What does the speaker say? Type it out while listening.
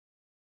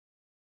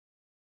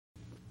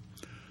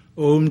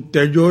Om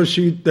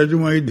Tejosi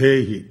Tejumai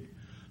Dehi,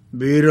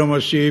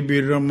 Biramasi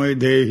Biramai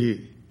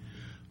Dehi,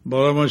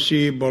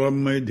 Balamasi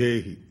Balamai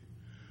Dehi,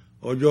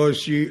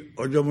 Ojosi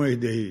Ojamai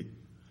Dehi,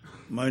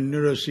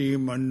 Manurasi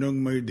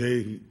Mandangmai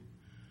Dehi,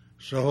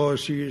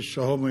 Sahosi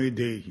Sahamai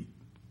Dehi.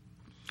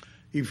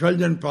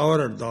 Effulgent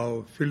power art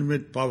thou, filled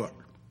with power.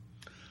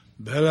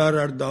 Valor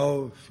art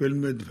thou,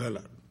 filled with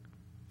valor.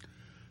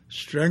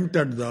 Strength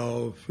art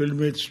thou, filled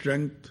with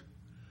strength.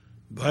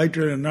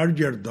 Vital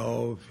energy art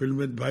thou, filled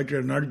with vital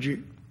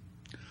energy.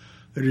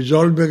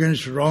 Resolve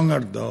against wrong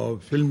art thou,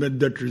 filled with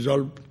that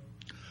resolve.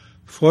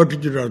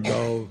 Fortitude art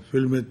thou,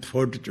 filled with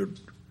fortitude.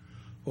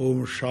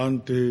 Om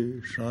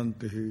Shanti,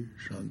 Shanti,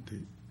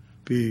 Shanti.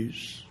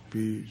 Peace,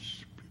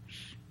 peace,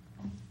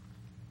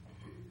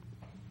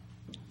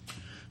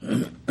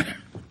 peace.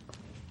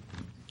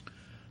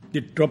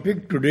 The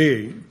topic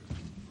today,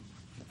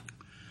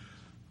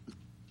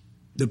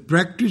 the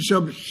practice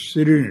of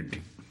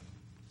serenity.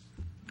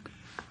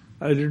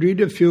 I'll read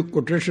a few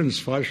quotations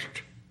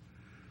first.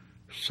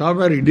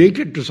 Some are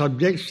related to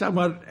subjects, some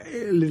are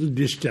a little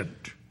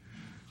distant.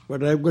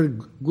 But I've got a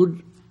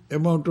good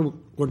amount of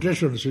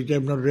quotations which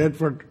I've not read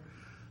for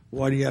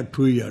 1 year,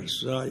 2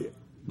 years. So I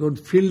don't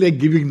feel like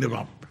giving them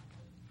up.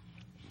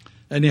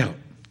 Anyhow,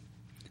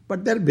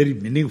 but they're very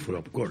meaningful,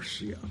 of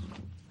course. Yeah.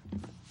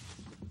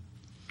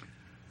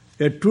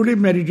 A truly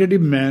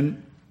meditative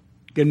man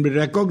can be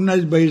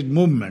recognized by his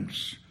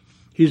movements,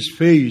 his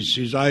face,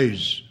 his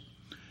eyes.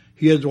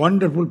 He has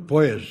wonderful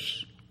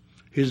poise.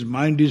 His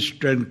mind is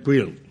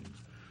tranquil.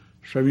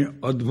 Swami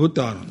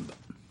Adbhutananda.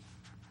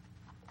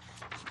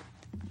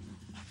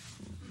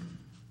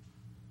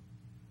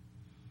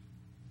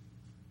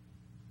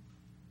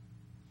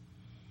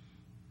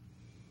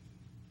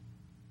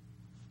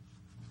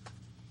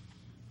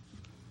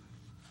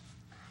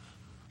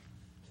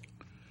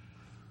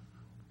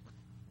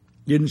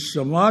 In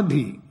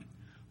Samadhi,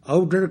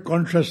 outer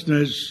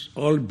consciousness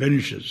all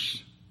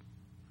vanishes.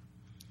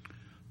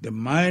 The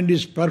mind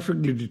is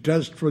perfectly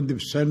detached from the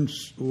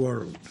sense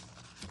world.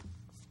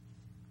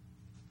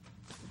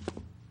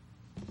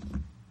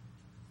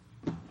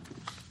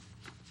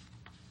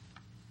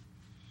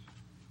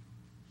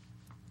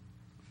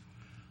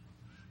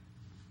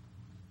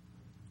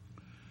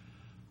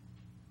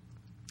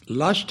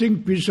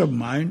 Lasting peace of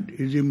mind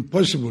is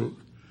impossible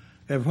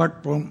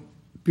apart from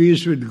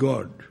peace with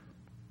God.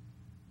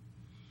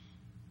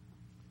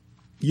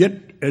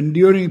 Yet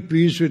enduring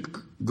peace with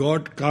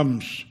God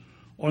comes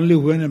only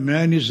when a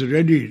man is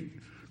ready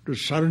to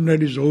surrender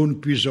his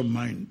own peace of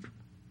mind.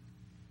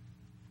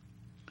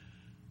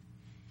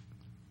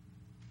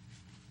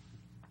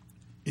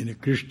 In a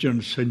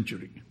Christian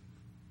century,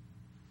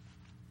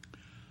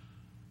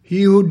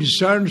 he who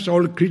discerns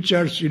all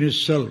creatures in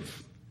his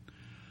self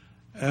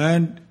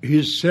and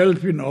his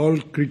self in all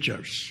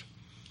creatures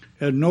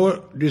has no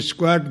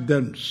disquiet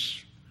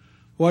thence.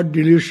 What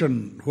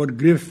delusion, what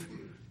grief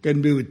can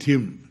be with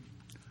him?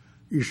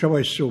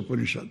 Ishavasya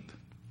Upanishad.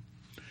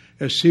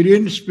 A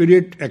serene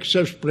spirit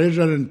accepts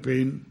pleasure and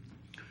pain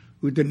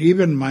with an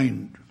even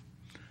mind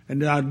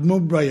and is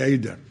unmoved by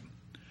either.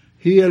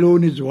 He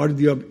alone is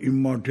worthy of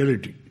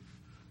immortality.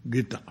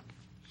 Gita.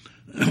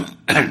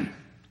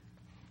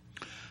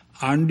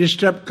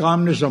 Undisturbed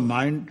calmness of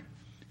mind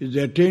is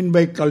attained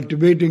by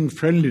cultivating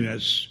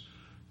friendliness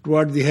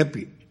toward the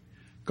happy,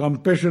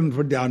 compassion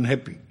for the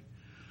unhappy,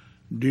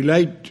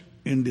 delight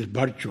in the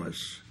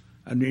virtuous,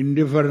 and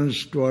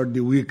indifference toward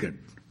the wicked.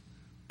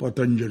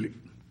 Patanjali.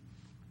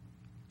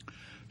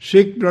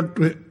 Seek not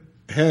to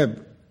have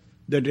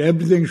that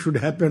everything should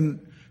happen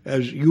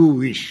as you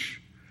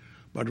wish,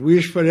 but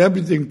wish for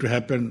everything to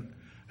happen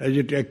as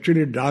it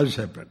actually does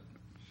happen,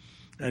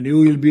 and you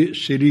will be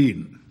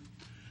serene.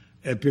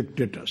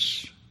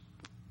 Epictetus.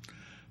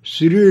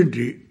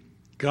 Serenity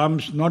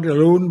comes not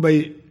alone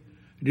by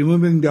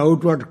removing the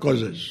outward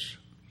causes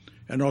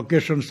and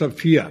occasions of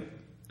fear,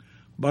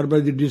 but by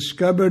the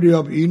discovery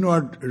of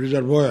inward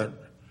reservoir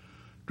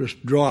to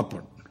draw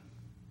upon.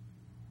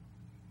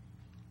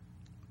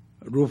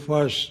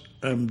 Rufus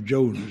M.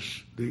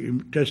 Jones,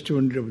 the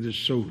Testimony of the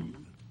Soul.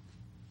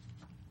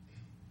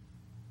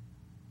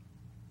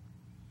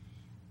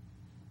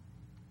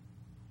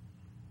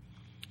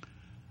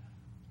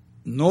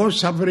 No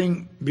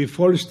suffering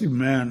befalls the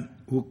man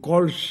who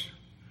calls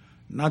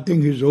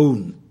nothing his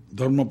own,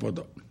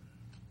 Dharmapada.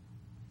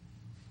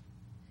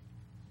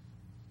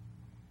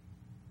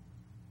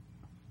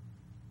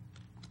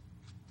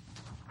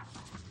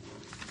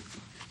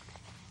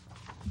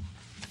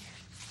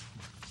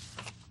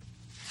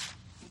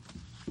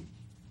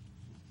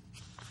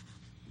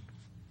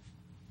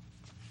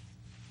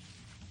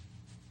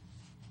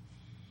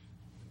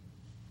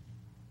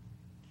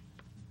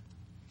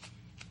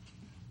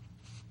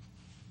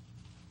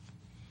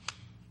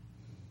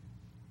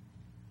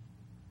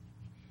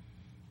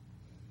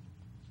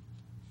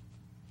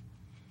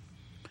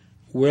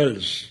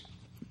 Wells,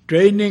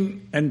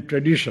 training and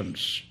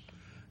traditions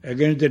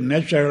against the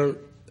natural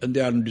and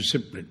the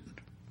undisciplined.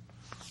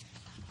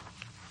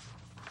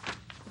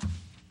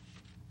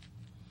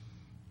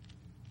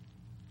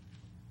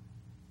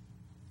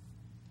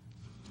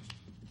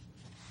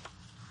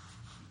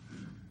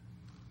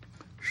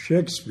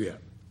 Shakespeare.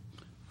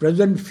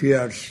 Present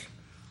fears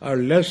are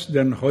less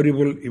than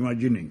horrible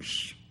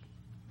imaginings.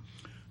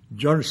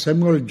 John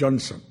Samuel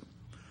Johnson.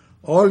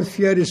 All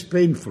fear is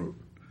painful,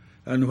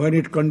 and when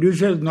it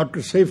conduces not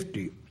to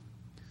safety,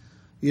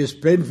 is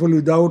painful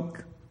without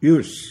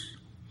use.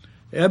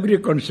 Every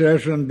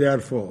consideration,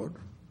 therefore,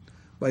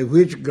 by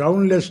which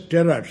groundless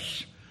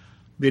terrors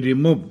be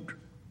removed,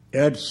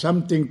 adds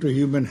something to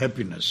human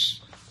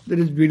happiness. There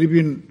is belief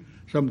in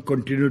some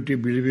continuity,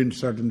 believe in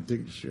certain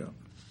things. Yeah.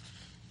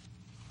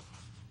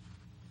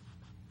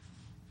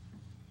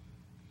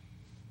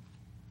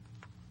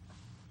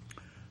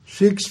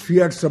 Six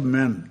fears of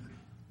man: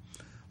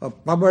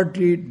 of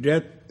poverty,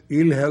 death,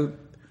 ill health,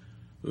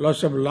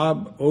 loss of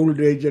love, old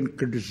age, and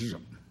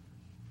criticism.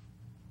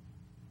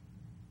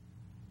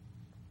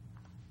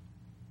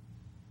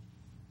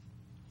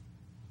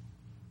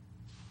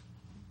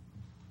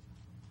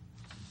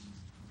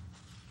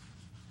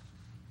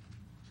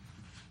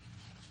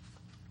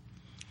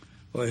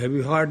 Or have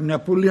you heard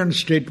Napoleon's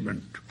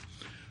statement?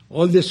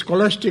 All the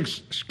scholastic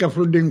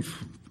scaffolding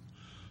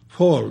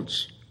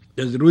falls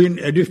as ruined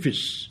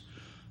edifice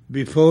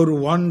before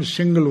one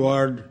single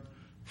word,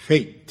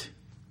 faith.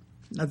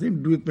 Nothing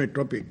to do with my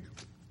topic.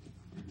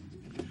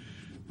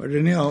 But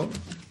anyhow,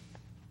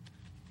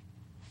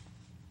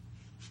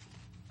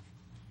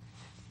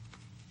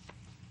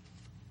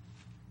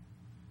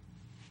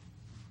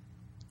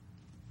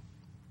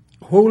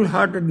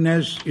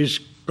 wholeheartedness is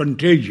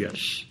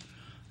contagious.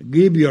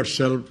 Give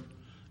yourself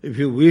if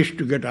you wish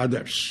to get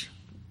others.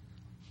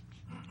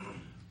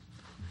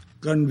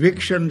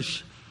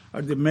 Convictions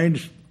are the main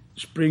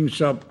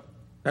springs of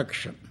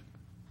action.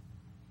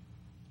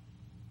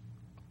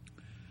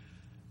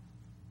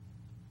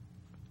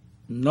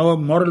 No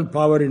moral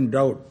power in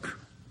doubt.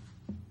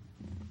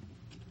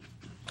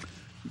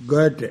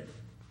 Goethe.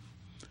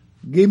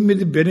 Give me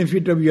the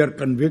benefit of your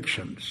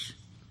convictions,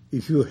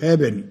 if you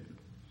have any,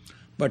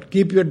 but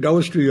keep your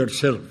doubts to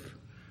yourself,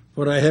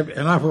 for I have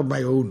enough of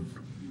my own.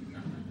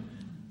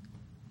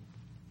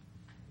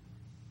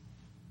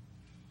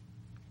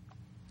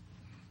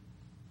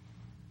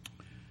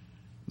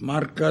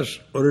 Marcus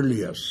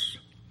Aurelius.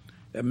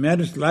 A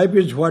man's life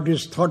is what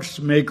his thoughts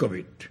make of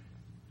it.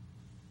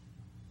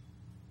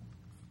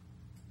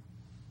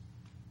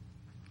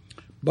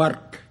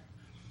 Burke.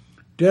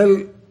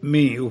 Tell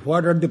me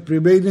what are the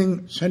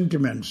prevailing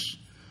sentiments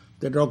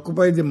that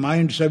occupy the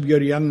minds of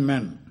your young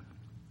men,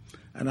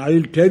 and I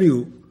will tell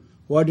you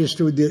what is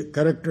to be the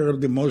character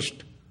of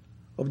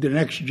the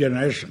next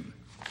generation.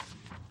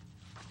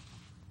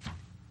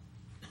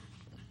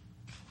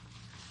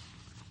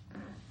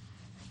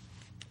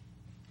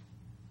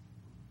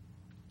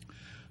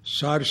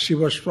 Sir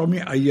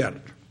Sivaswamy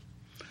Iyer.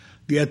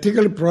 The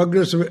ethical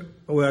progress of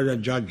a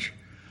judge.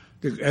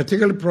 The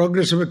ethical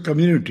progress of a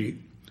community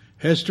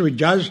has to be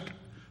judged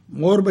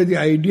more by the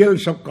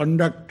ideals of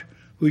conduct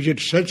which it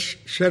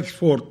sets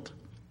forth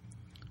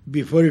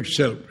before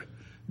itself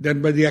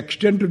than by the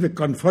extent of the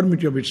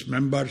conformity of its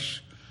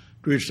members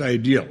to its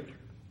ideal.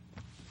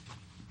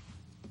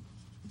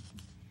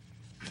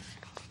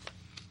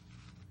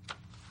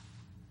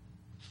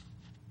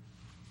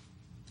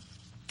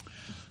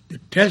 The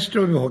test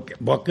of a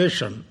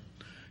vocation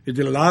is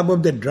the love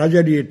of the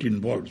drudgery it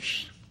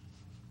involves.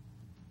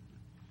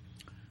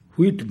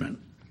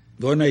 Whitman.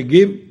 When I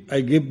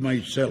give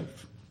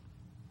myself.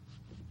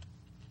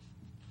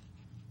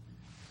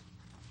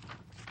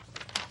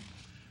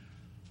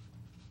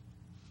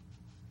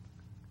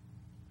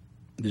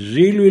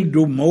 Zeal will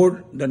do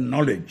more than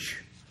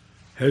knowledge.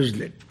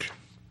 Hazlitt.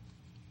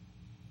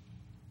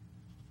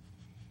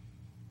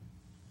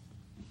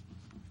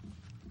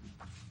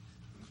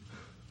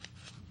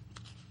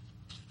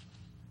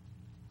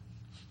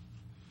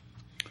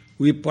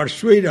 We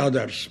persuade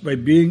others by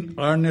being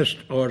earnest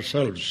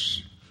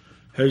ourselves.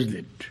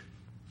 Hazlitt.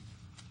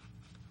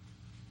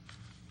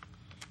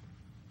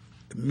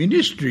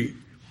 Ministry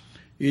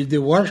is the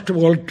worst of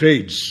all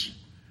trades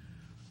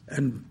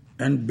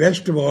and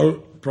best of all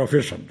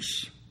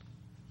professions.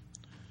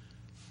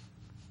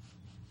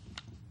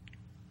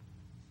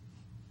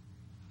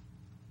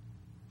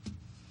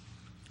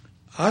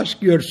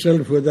 Ask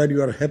yourself whether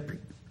you are happy,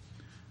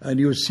 and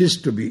you cease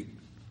to be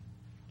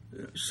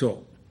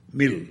so.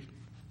 Mill.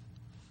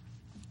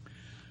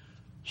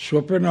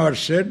 Schopenhauer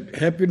said,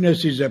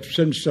 happiness is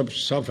absence of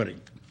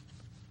suffering.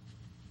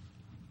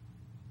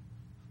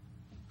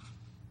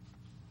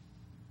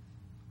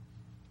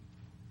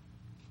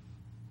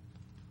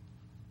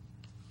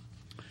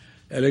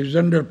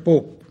 Alexander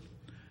Pope.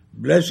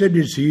 Blessed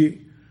is he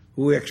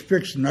who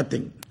expects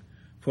nothing,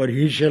 for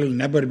he shall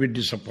never be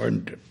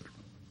disappointed.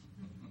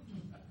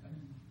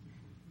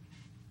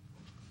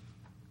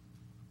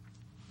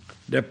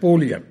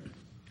 Napoleon.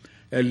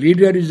 A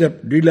leader is a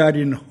dealer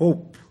in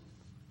hope.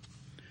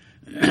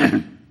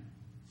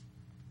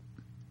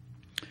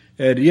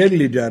 A real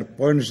leader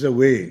points the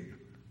way.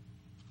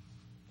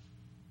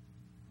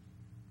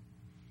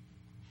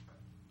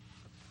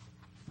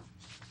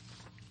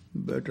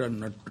 Better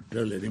not to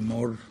tell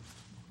anymore.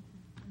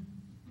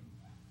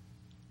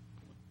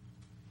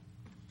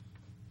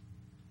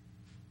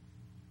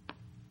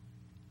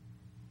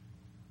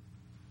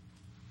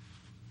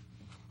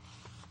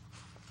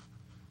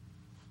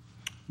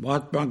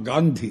 Mahatma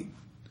Gandhi,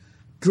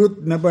 truth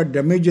never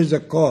damages a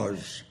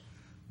cause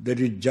that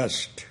is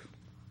just.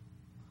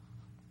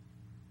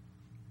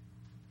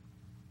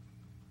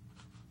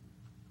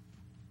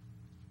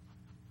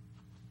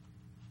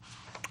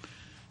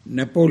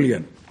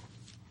 Napoleon,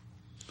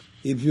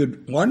 if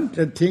you want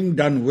a thing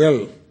done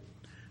well,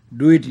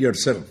 do it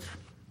yourself.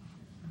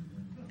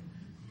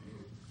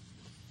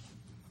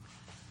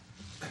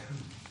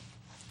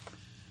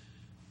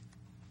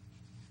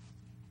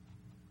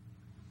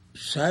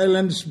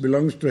 Silence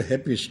belongs to a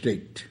happy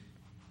state.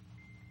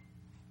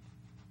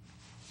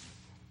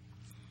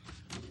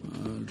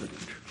 All right.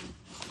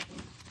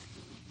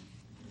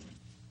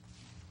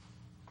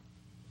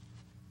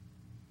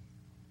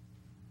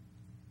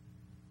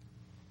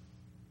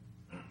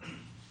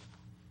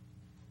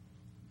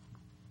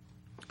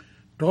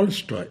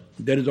 Tolstoy,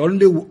 there is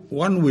only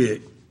one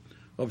way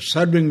of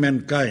serving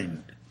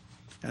mankind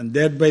and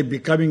thereby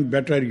becoming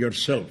better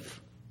yourself.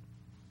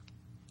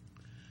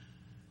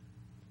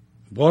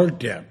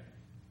 Voltaire,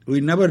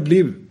 we never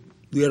live,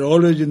 we are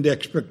always in the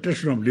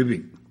expectation of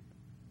living.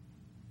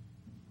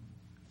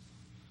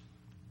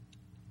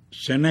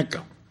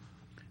 Seneca,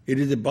 it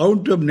is the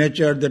bounty of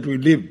nature that we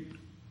live,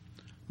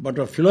 but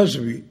of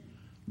philosophy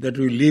that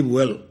we live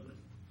well,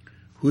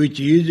 which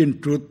is in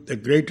truth a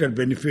greater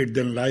benefit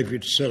than life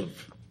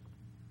itself.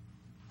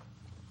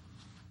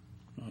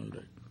 All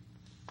right.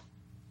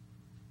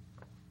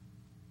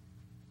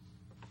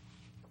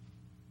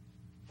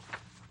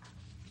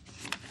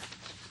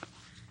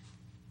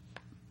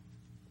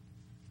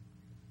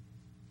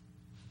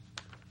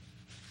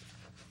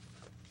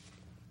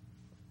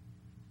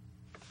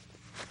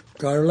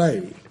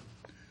 Carlyle,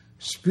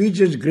 speech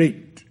is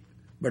great,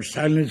 but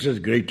silence is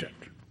greater.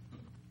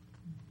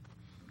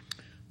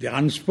 The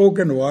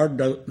unspoken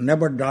word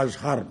never does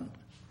harm.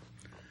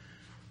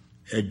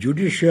 A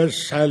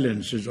judicious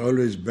silence is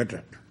always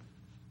better.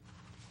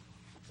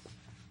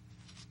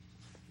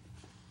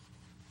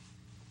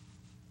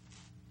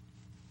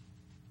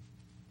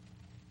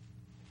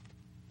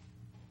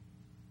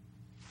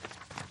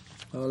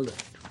 All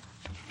right.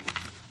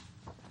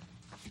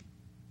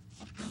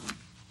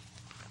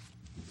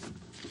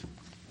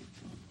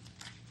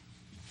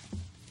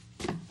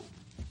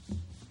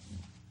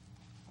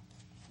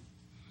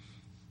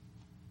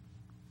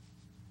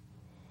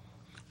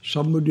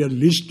 Somebody has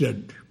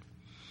listed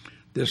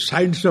the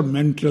signs of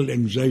mental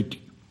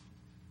anxiety.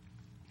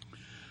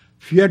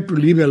 Fear to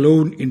live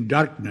alone in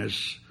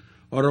darkness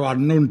or of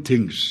unknown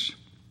things.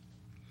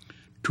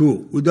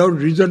 2, without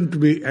reason to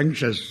be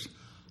anxious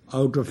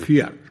out of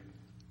fear.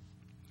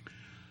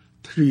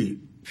 3,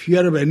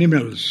 fear of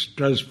animals,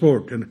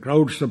 transport and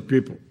crowds of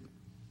people.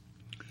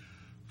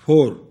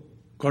 4,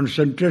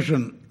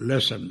 concentration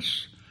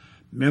lessens,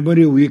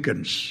 memory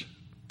weakens.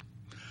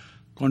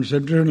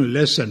 Concentration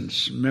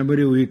lessens,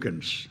 memory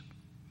weakens.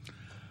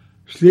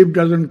 Sleep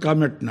doesn't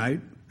come at night.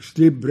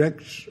 Sleep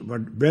breaks,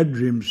 but bed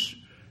dreams,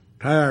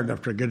 tired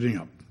after getting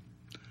up.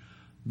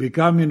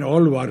 Become in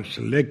all works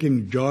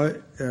lacking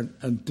joy and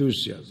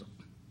enthusiasm.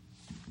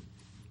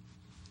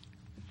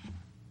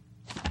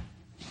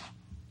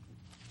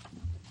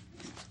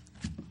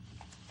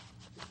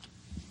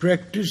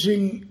 Practice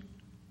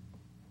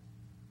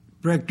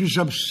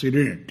of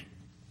serenity.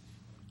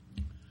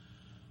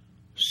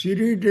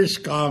 Serenity is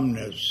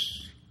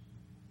calmness.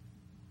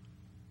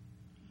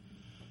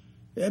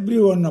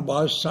 Every one of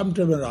us,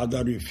 sometime or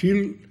other, we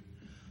feel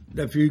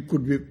that we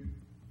could be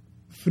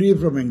free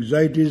from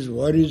anxieties,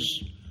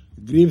 worries,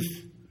 grief,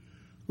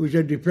 which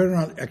are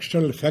dependent on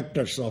external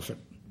factors often.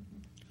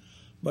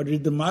 But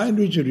it's the mind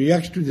which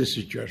reacts to the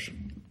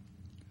situation.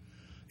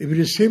 If it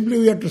is simply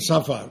we have to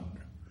suffer,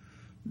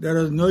 there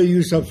is no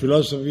use of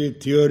philosophy,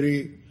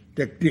 theory,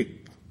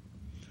 technique.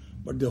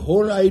 But the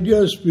whole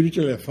idea of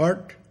spiritual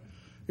effort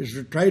is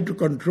to try to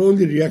control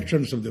the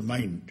reactions of the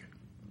mind.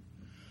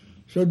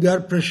 So their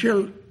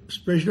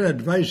special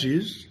advice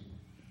is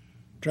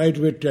try to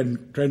be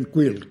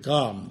tranquil,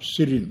 calm,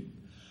 serene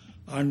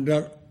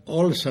under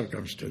all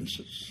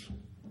circumstances.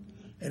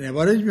 An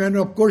average man,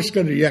 of course,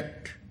 can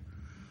react,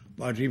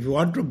 but if you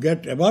want to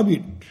get above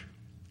it,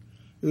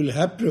 you will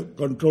have to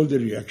control the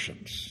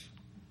reactions.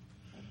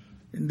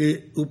 In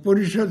the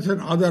Upanishads and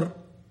other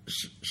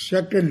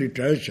sacred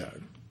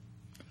literature,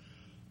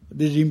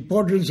 the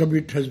importance of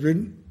it has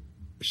been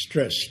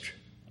stressed.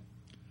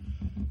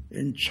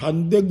 In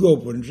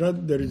Chandogya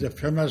Upanishad, there is a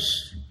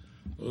famous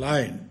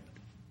line: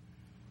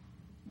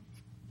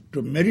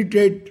 to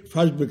meditate,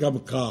 first become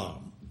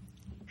calm.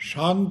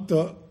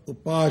 Shanta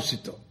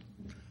upasita.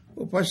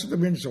 Upasita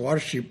means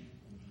worship,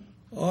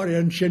 or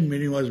ancient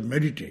meaning was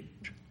meditate.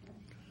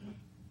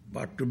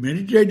 But to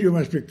meditate, you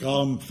must be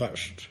calm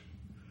first.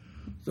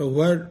 So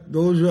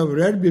those who have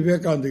read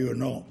Vivekananda, you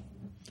know,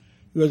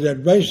 he was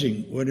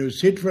advising, when you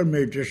sit for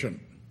meditation,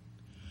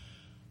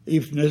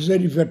 if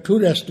necessary, if you are too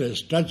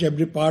restless, touch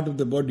every part of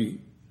the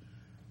body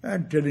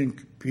and telling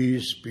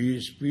peace,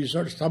 peace, peace,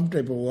 or some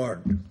type of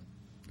word.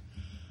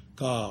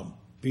 Calm,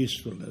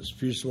 peacefulness,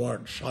 peace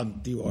word,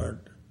 shanti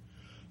word.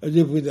 As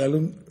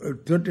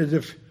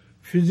if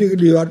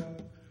physically you are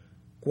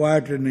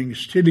quietening,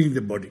 stilling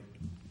the body.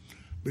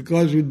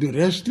 Because with the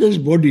restless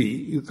body,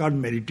 you can't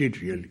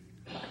meditate really.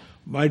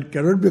 Mind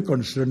cannot be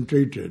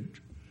concentrated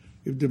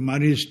if the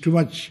mind is too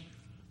much,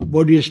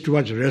 body is too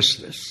much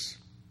restless.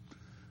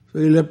 So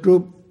you'll have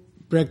to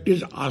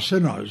practice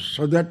asanas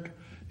so that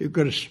you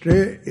can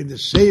stay in the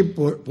same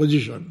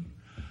position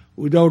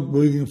without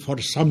moving for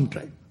some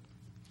time.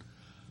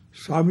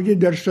 Swamiji,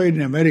 that's why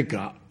in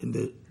America, in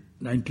the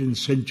 19th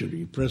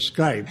century,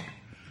 prescribed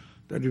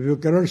that if you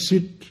cannot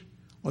sit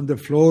on the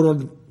floor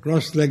or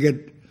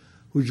cross-legged,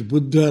 which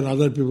Buddha and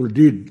other people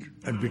did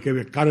and became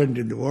a current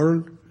in the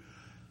world,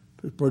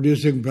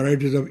 producing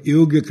varieties of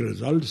yogic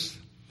results,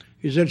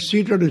 he said,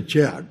 sit on a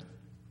chair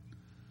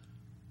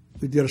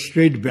with your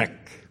straight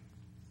back.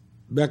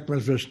 Back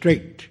must be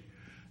straight.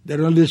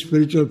 Then only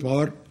spiritual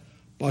power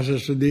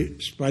passes to the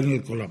spinal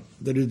column.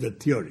 That is the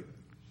theory.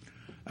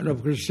 And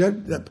of course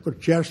said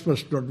that chairs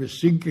must not be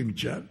sinking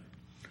chair,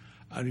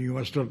 and you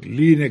must not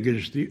lean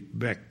against the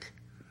back.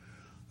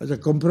 As a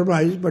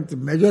compromise, but the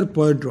major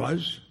point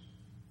was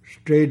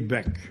straight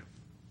back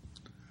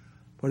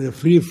for the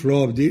free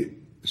flow of the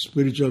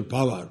spiritual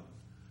power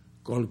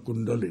called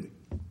Kundalini.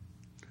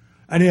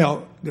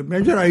 Anyhow, the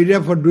major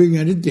idea for doing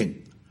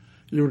anything,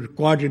 you would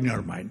quiet in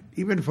your mind.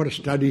 Even for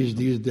studies,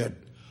 these, that.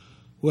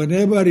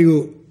 Whenever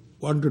you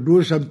want to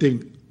do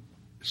something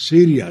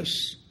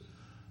serious,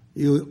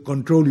 you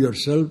control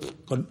yourself,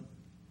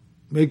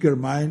 make your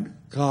mind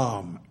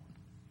calm.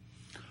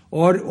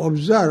 Or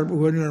observe,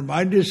 when your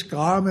mind is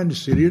calm and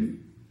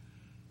serene,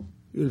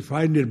 you'll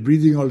find that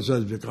breathing also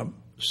has become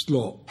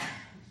slow,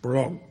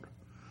 prolonged.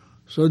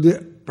 So the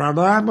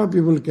pranayama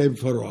people came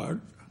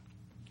forward,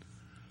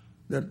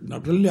 that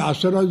not only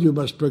asanas, you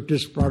must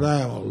practice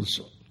pranayama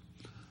also.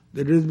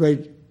 That is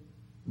by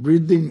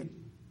breathing,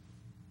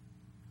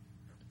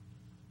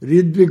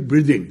 rhythmic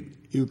breathing,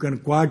 you can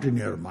quieten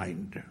your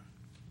mind.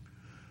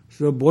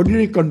 So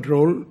bodily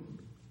control,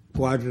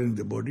 quietening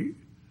the body,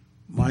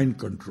 mind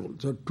control.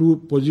 So two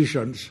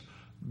positions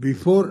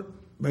before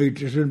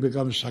meditation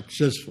becomes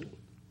successful.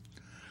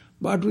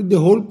 But with the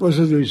whole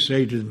process we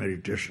say it is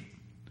meditation.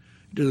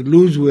 It is a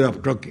loose way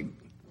of talking.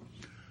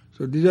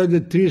 So these are the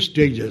three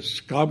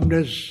stages.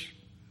 Calmness,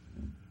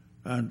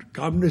 and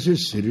calmness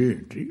is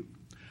serenity.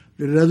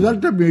 The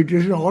result of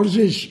meditation also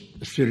is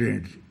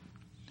serenity.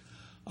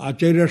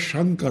 Acharya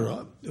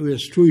Shankara, who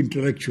is too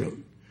intellectual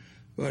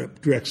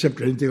to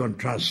accept anything on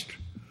trust.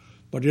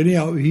 But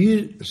anyhow,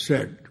 he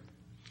said,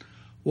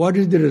 what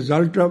is the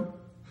result of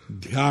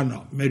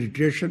dhyana,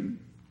 meditation?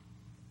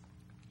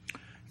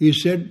 He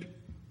said,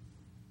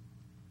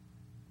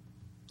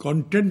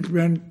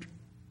 contentment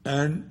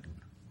and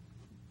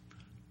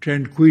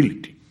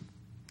tranquility.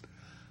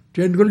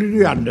 Tranquility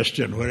you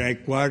understand, where I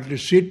quietly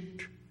sit,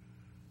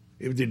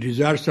 if the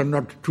desires are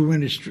not too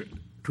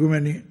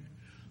many,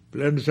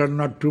 plans are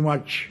not too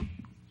much,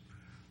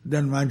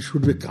 then mind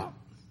should be calm.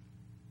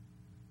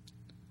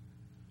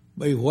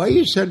 By why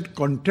he said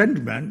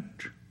contentment,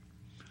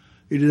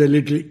 it is a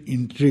little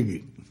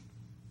intriguing.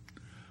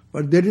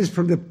 But that is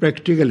from the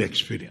practical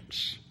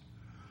experience.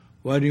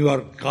 When you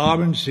are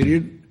calm and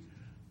serene,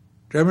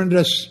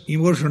 tremendous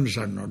emotions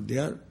are not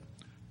there,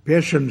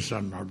 passions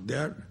are not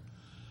there,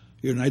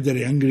 you are neither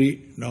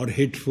angry nor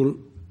hateful,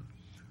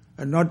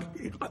 and not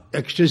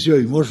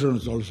excessive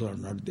emotions also are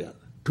not there,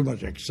 too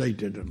much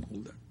excited and all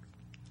that.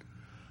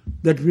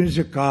 That means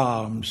a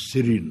calm,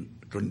 serene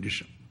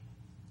condition.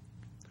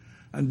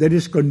 And that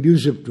is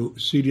conducive to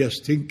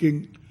serious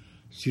thinking,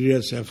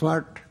 serious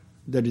effort.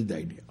 That is the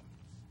idea.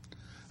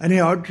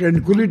 Anyhow,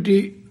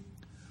 tranquility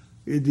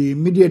is the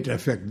immediate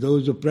effect.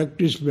 Those who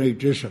practice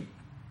meditation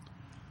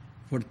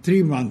for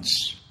 3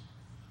 months,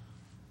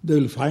 they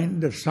will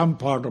find that some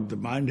part of the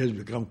mind has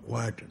become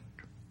quietened.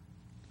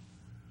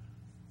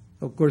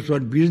 Of course,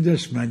 one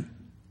businessman,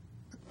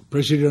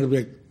 president of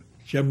the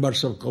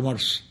Chambers of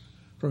Commerce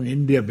from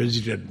India,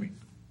 visited me.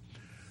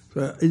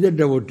 So, is a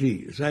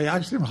devotee. So I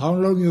asked him, how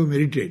long you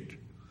meditate?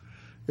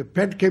 The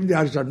pet came, the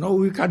answer, no,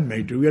 we can't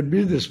meditate, we are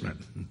businessmen.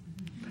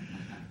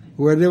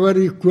 Whenever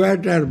we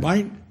quiet our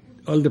mind,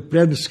 all the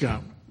plans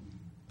come.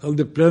 All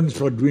the plans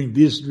for doing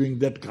this, doing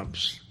that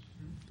comes.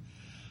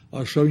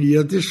 Or Swami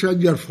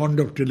Yatiswami, you are fond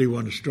of telling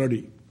one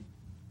story.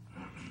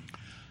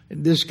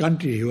 In this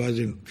country, he was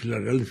in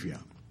Philadelphia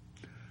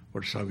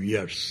for some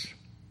years.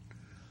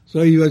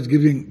 So he was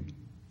giving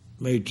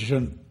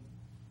meditation,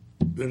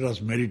 let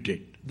us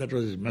meditate. That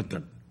was his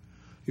method.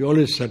 He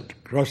always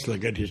sat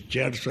cross-legged, his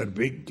chairs were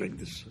big like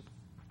this.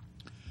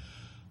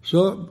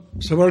 So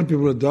several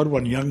people were there,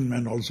 one young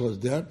man also was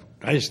there,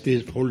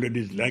 nicely folded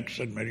his legs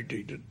and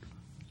meditated.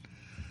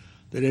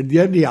 Then at the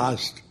end he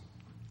asked,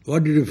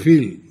 what did you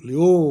feel?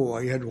 Oh,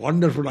 I had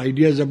wonderful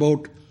ideas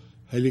about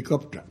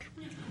helicopter.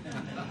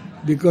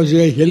 Because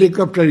you're a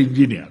helicopter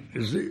engineer,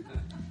 you see.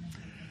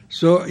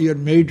 So your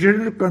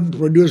meditation can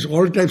produce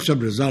all types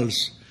of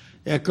results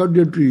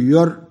according to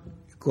your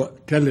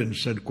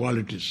talents and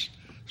qualities,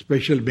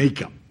 special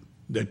makeup,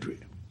 that way.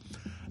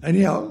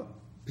 Anyhow,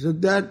 so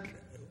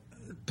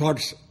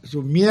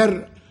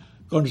mere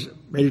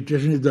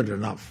meditation is not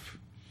enough.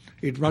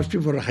 It must be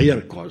for a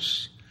higher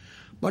cause.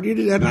 But it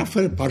is enough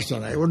for a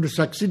person. I want to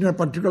succeed in a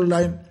particular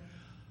line.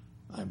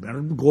 I may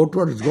not go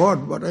towards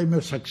God, but I may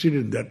succeed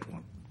in that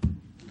one.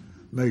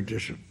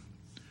 Meditation.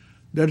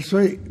 That's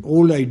why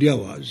whole idea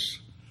was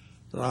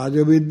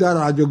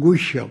Rajavidya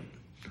Rajaguhyam.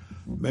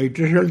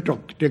 Meditation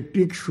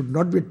techniques should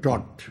not be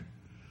taught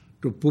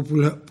to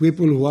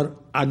people who are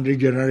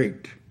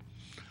unregenerate.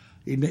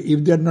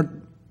 If they are not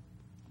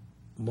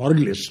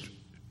moralist,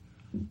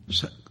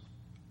 if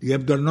they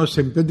have no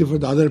sympathy for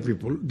the other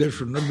people, they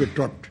should not be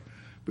taught,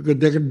 because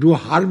they can do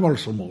harm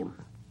also more.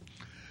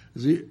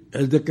 See,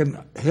 as they can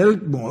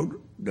help more,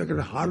 they can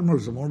harm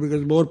also more,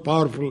 because more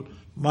powerful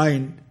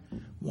mind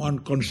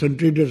want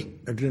concentrated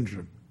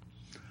attention.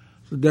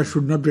 So that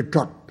should not be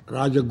taught,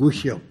 Raja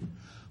Guhyam.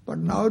 But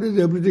nowadays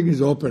everything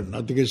is open,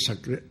 nothing is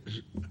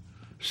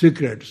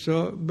secret.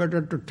 So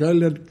better to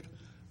tell and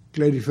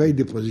clarify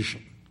the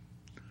position.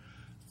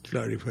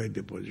 Clarify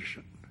the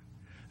position.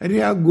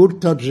 Anyhow,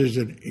 good thoughts is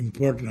an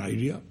important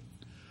idea.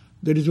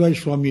 That is why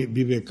Swami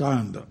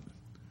Vivekananda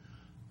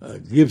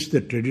gives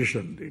the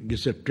tradition,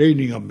 gives a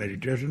training of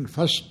meditation.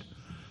 First,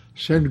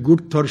 send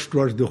good thoughts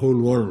towards the whole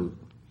world.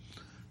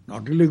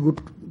 Not only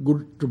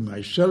good to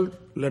myself,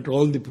 let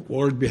all the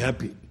world be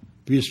happy,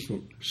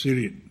 peaceful,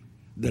 serene.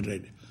 That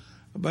idea.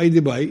 By the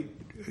by,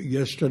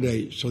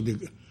 yesterday I saw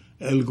the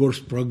Al Gore's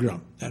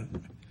program,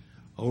 and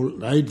all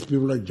right,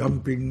 people are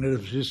jumping,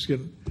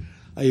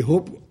 I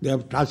hope they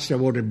have touched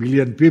about 1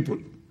 billion people.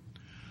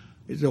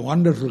 It's a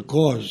wonderful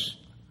cause.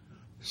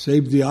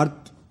 Save the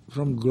earth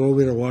from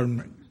global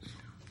warming.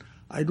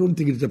 I don't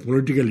think it's a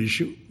political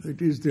issue.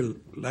 It is the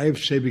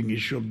life-saving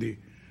issue of the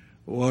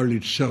world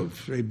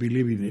itself. I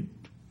believe in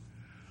it.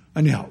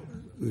 Anyhow,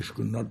 we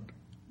should not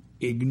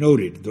ignore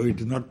it, though it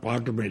is not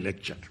part of my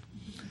lecture.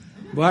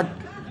 But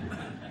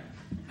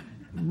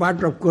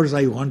of course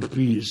I want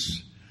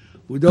peace.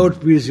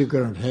 Without peace you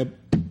cannot have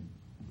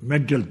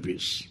mental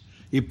peace.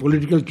 If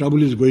political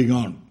trouble is going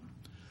on,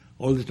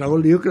 all the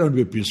trouble, you cannot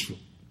be peaceful.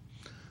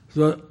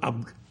 So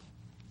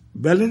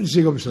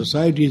balancing of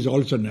society is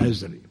also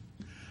necessary.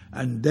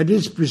 And that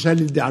is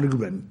precisely the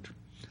argument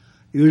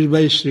used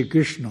by Sri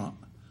Krishna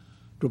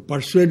to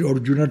persuade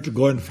Arjuna to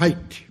go and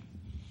fight.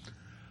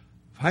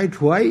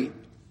 Fight why?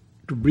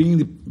 To bring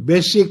the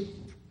basic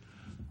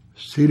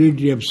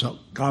serenity of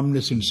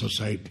calmness in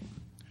society.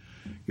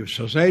 If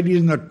society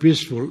is not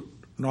peaceful,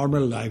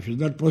 normal life is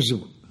not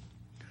possible.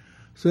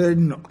 So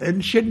in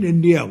ancient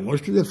India,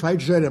 most of the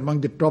fights were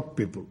among the top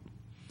people.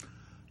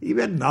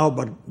 Even now,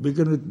 but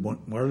because with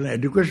modern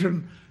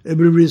education,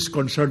 everybody is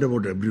concerned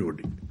about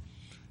everybody.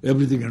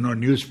 Everything,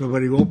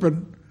 newspaper is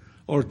open,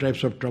 all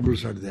types of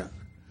troubles are there.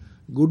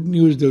 Good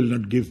news they will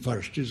not give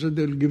first. So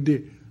they will give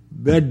the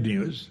bad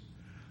news,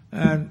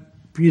 and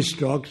peace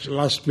talks,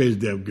 last page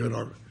they have given,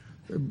 or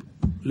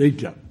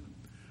later.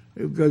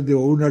 Because the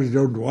owners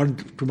don't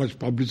want too much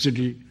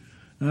publicity.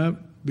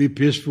 Be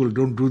peaceful,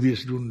 don't do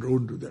this, don't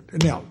do that.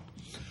 Anyhow,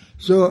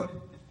 so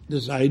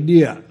this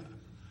idea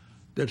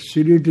that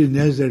serenity is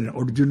necessary,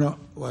 Arjuna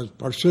was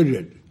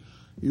persuaded.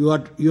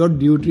 Your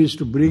duty is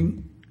to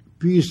bring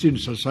peace in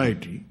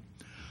society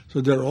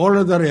so that all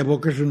other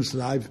avocations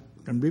life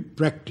can be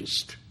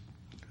practiced.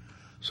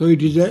 So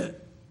it is a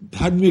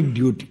dharmic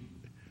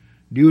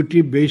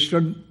duty based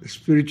on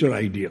spiritual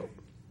ideal.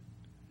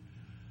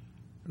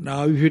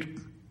 Now if it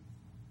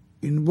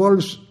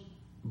involves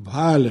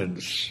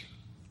violence,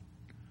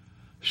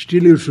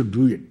 still you should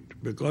do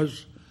it,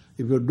 because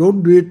if you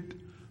don't do it,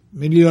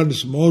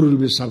 millions more will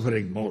be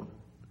suffering more.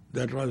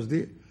 That was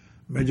the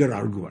major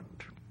argument.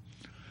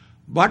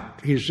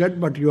 But he said,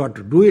 but you have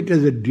to do it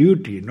as a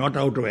duty, not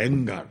out of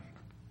anger.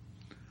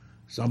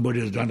 Somebody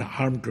has done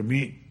harm to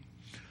me,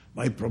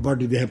 my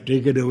property they have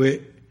taken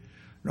away,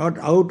 not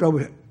out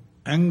of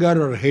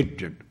anger or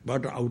hatred,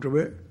 but out of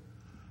a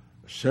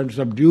sense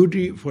of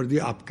duty for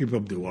the upkeep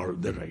of the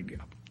world, that idea.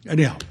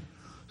 Anyhow,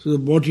 so the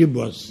motive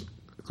was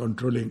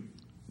controlling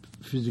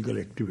physical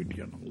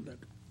activity and all that.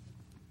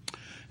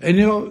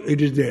 Anyhow,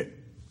 it is the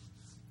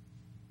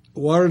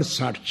world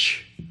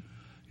search.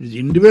 It is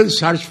individual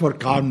search for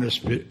calmness,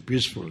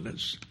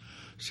 peacefulness.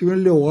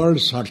 Similarly,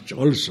 world search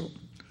also,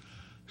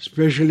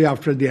 especially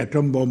after the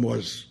atom bomb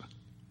was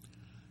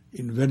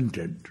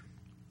invented,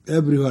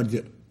 everywhere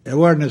the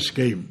awareness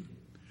came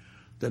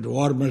that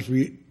war must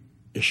be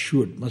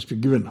eschewed, must be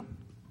given up.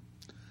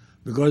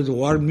 Because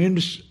war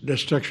means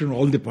destruction of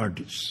all the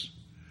parties.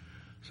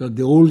 So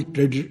the old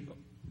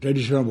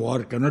tradition of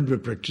war cannot be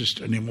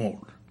practiced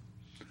anymore.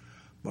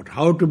 But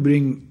how to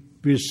bring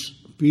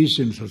peace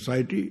in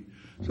society?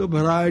 So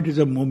varieties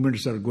of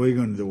movements are going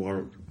on in the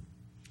world.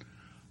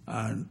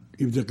 And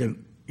if they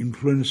can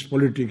influence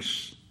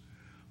politics,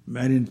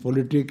 men in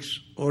politics,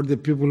 or the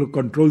people who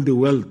control the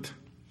wealth,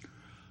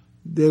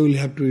 they will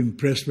have to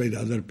impress by the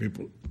other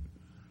people.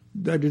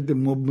 That is the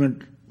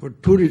movement, for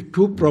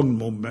two-pronged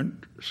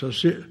movement,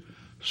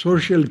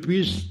 social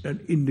peace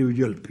and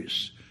individual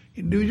peace.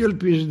 Individual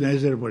peace is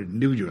necessary for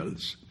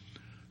individuals.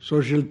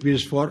 Social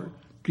peace for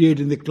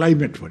creating the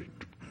climate for it.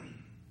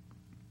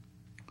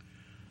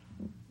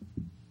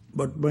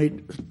 But my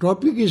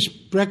topic is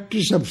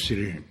practice of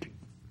serenity.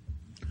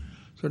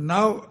 So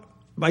now,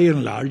 by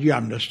and large, you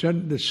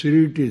understand that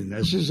serenity is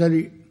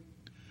necessary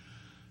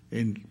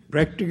in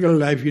practical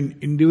life, in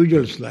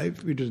individual's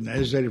life. It is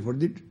necessary for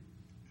the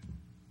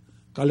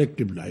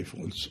collective life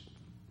also.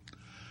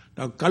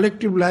 Now,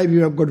 collective life,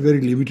 you have got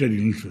very limited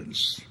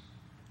influence.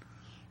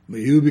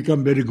 You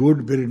become very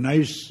good, very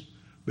nice,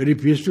 very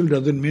peaceful,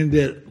 doesn't mean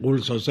the whole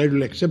society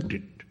will accept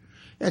it.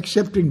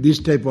 Accepting this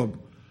type of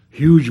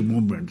huge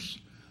movements,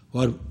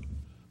 where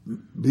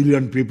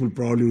billion people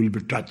probably will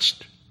be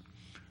touched,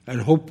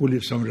 and hopefully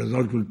some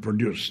result will be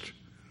produced,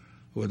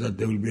 whether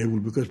they will be able,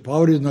 because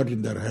power is not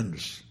in their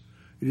hands.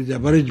 It is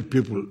average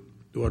people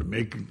who are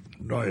making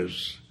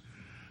noise.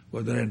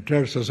 Whether the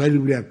entire society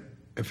will be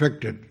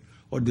affected,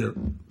 or the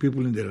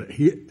people in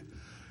the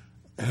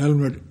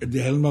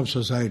helm of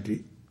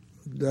society,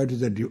 that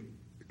is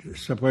a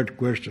separate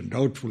question,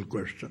 doubtful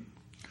question.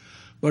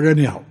 But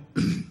anyhow,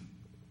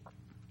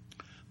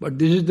 but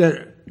this is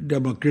the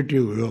democratic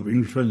way of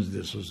influence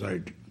the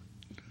society.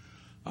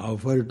 How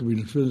far it will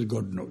influence,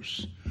 God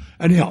knows.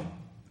 Anyhow,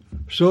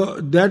 so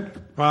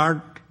that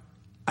part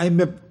I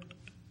may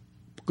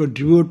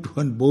contribute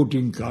when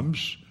voting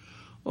comes,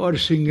 or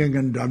singing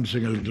and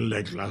dancing a little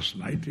like last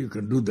night. You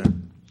can do that.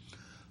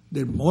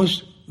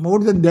 More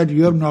than that,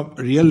 you have no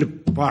real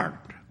part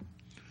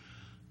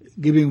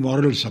giving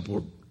moral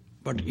support.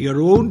 But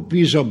your own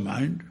peace of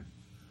mind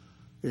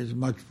is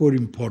much more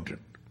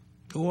important.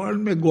 The world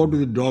may go to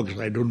the dogs,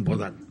 I don't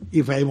bother,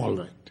 if I am all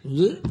right.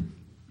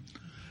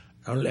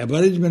 Our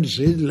averagement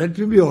says, let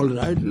me be all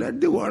right,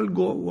 let the world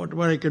go,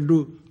 whatever I can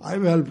do. I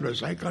am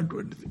helpless, I can't do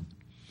anything.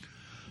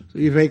 So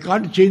if I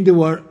can't change the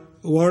world,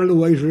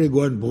 why should I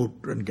go and vote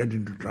and get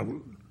into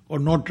trouble? Or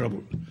not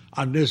trouble,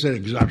 unnecessary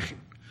exertion.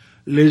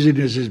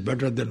 Laziness is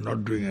better than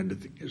not doing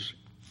anything. Yes.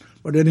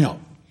 But anyhow,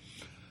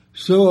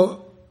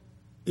 so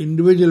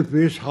individual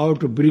peace, how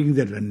to bring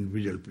that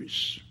individual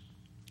peace?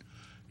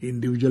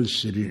 Individual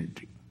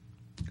serenity.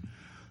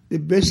 The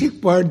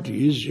basic point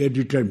is a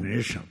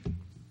determination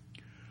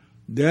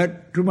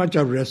that too much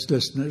of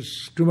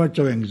restlessness, too much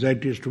of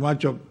anxieties, too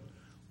much of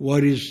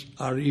worries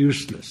are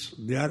useless.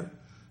 They are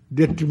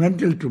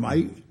detrimental to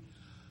my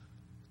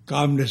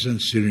calmness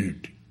and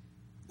serenity.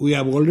 We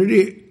have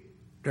already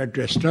tried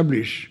to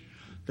establish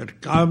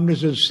that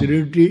calmness and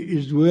serenity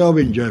is the way of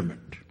enjoyment.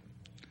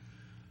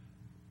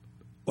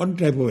 One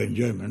type of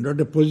enjoyment,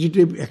 not a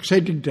positive,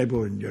 exciting type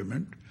of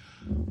enjoyment,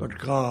 but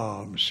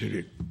calm,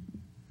 serene.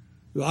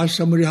 You ask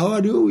somebody, how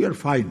are you? We are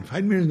fine.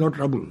 Fine means no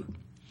trouble.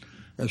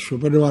 As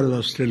Schopenhauer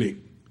was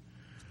telling,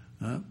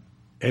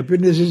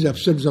 happiness is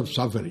absence of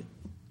suffering.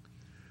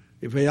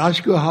 If I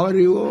ask you, how are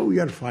you? Oh, we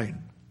are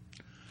fine.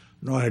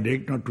 No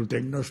headache, no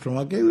toothache, no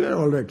stomach. We are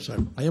all right,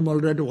 son. I am all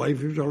right,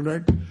 wife is all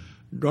right,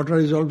 daughter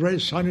is all right,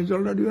 son is all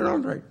right, we are all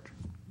right.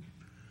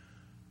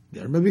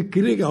 There may be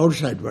killing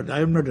outside, but I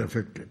am not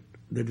affected.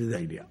 That is the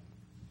idea.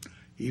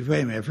 If I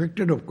am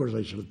affected, of course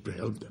I shall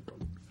help that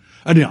one.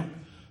 Anyhow,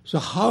 so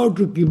how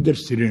to keep that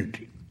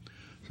serenity?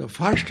 So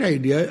first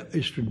idea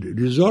is to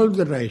resolve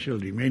that I shall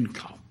remain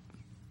calm.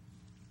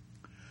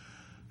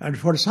 And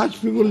for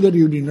such people that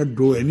you need not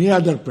do any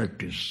other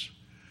practice,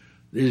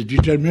 there is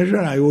determination,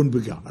 I won't be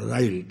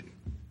riled.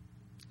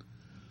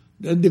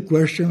 Then the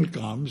question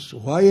comes,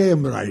 why I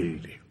am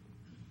riled?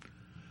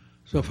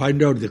 So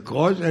find out the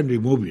cause and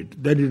remove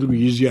it. Then it will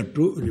be easier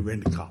to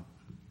remain calm.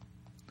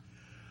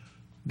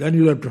 Then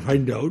you have to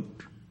find out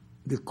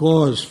the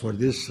cause for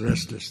this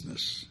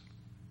restlessness.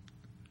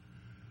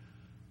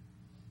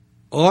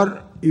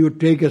 Or you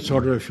take a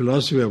sort of a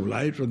philosophy of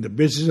life on the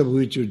basis of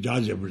which you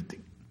judge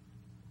everything.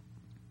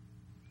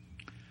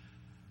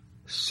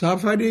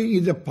 Suffering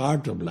is a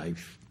part of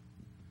life.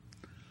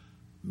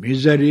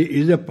 Misery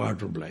is a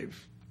part of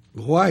life.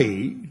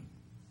 Why?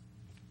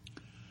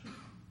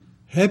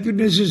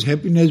 Happiness is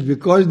happiness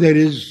because there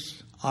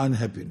is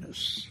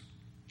unhappiness.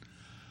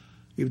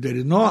 If there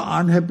is no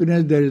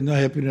unhappiness, there is no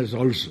happiness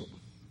also.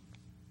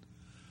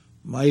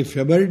 My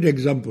favorite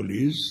example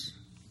is,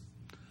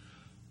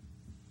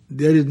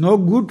 there is no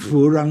good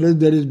food unless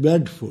there is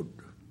bad food.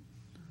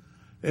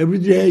 Every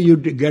day you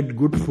get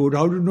good food,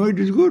 how do you know it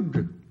is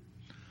good?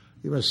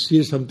 You must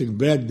see something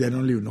bad, then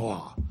only you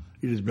know,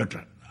 it is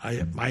better.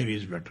 Mine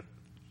is better.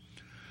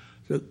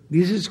 So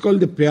this is called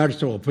the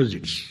pairs of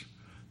opposites.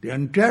 The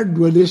entire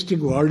dualistic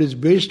world is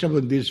based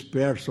upon these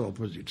pairs of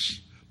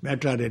opposites.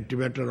 Matter,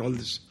 antimatter, all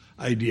these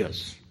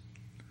ideas.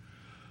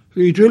 So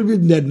it will be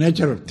the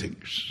nature of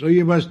things. So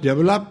you must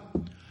develop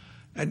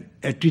an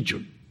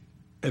attitude,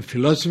 a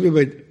philosophy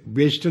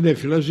based on a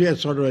philosophy, a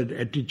sort of an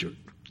attitude.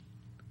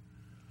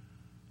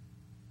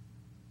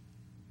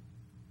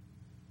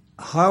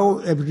 How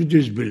attitude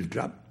is built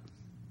up?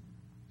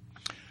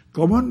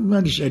 Common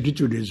man's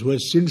attitude is, who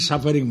has seen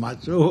suffering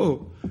much,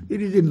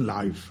 it is in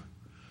life.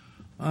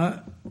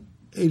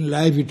 In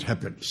life it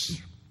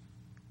happens.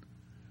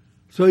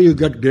 So you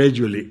get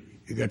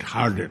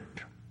hardened.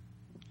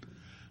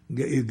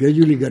 You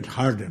gradually get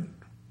hardened.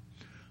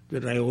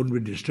 That I won't be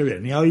disturbed.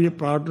 Anyhow, in a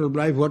part of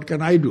life, what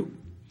can I do?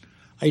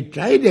 I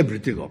tried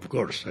everything, of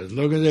course. As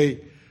long as I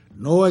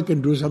No, I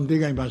can do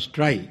something, I must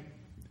try.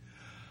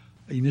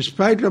 In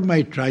spite of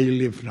my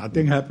trial, if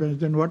nothing happens,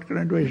 then what can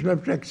I do? I should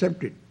have to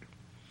accept it.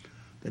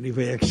 Then if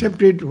I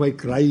accept it, why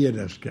cry and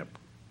escape?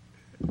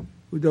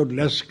 Without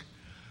less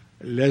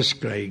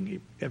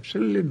crying.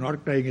 Absolutely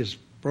not crying is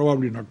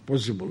probably not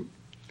possible,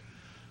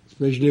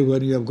 especially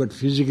when you have got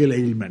physical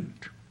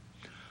ailment.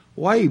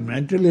 Why?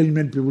 Mental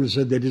ailment, people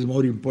say that is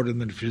more important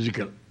than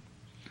physical.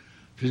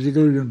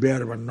 Physical you can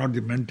bear, but not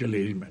the mental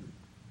ailment.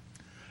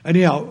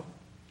 Anyhow,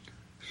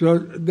 so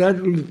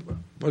that will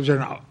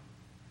person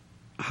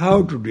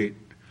how to do it.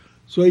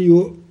 So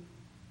you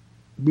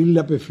build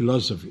up a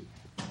philosophy.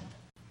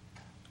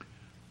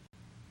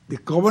 The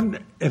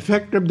common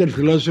effect of that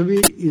philosophy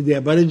is the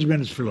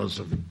Aboriginal's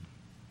philosophy.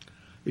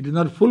 It is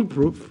not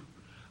foolproof.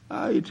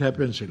 It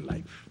happens in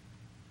life.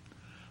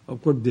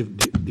 Of course, the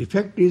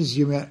defect is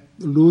you may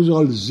lose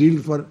all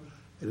zeal for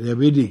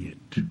remedying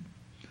it.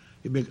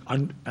 You may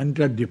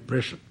enter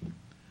depression.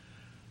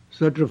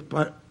 So to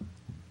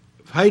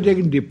fight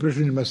against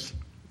depression, you must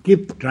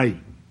keep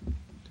trying.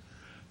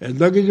 As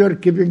long as you are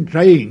keeping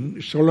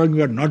trying, so long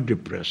you are not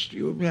depressed.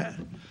 You may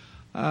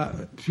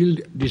feel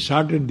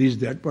disheartened, this,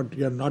 that, but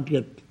you are not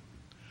yet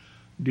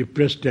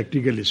depressed,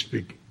 technically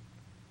speaking.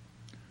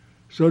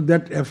 So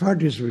that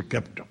effort is to be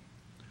kept up.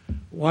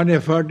 One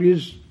effort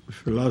is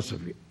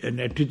philosophy, an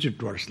attitude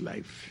towards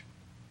life.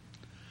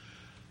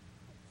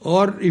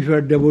 Or if you are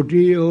a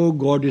devotee, oh,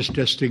 God is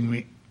testing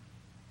me.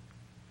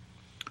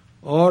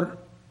 Or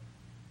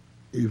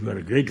if you are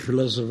a great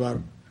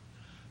philosopher,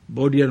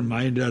 body and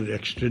mind are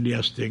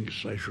extraneous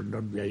things. I should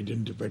not be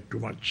identified too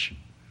much.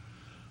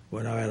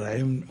 Whenever I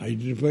am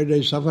identified,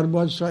 I suffer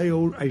much,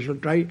 so I shall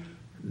try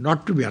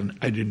not to be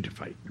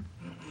unidentified.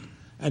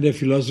 And a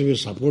philosophy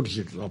supports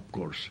it, of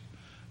course.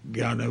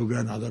 Jnana Yoga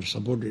and others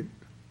support it.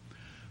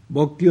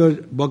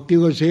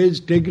 Bhakti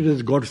says, take it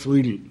as God's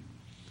will.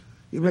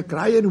 You may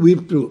cry and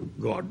weep to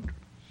God,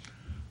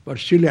 but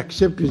still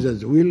accept it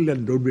as will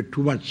and don't be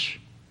too much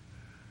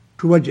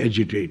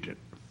agitated.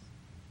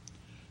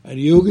 And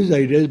yoga's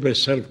idea is by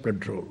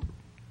self-control.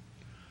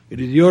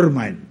 It is your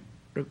mind,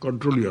 to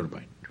control your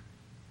mind.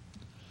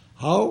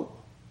 How?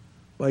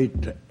 By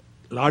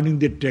learning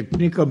the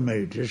technique of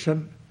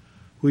meditation,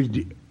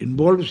 which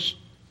involves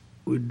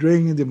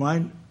withdrawing in the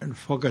mind and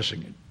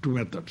focusing it. Two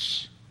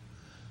methods.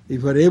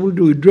 If you are able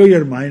to withdraw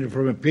your mind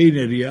from a pain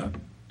area,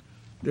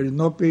 there is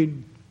no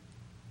pain.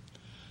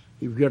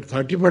 If you are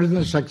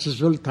 30%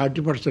 successful,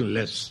 30%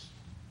 less.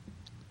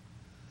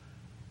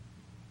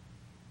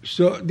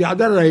 So the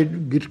other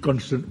side gets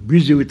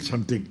busy with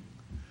something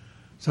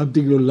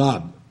you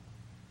love.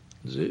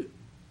 See?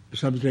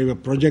 Some type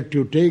of project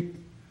you take,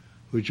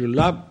 which you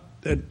love,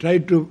 then try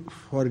to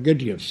forget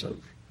yourself,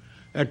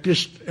 at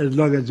least as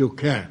long as you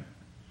can.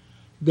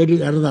 That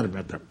is another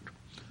method.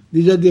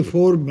 These are the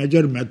four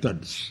major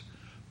methods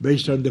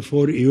based on the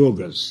four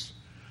yogas.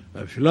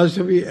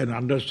 Philosophy and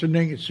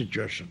understanding its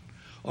situation,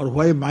 or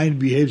why mind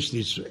behaves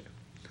this way.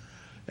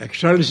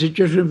 External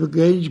situation, if you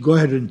change, go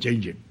ahead and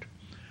change it.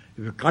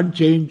 If you can't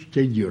change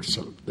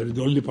yourself. That is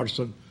the only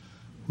person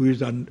who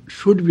is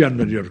should be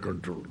under your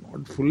control.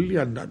 Not fully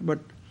under, but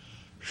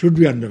should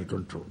be under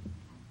control.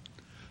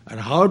 And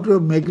how to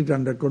make it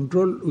under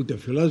control? With a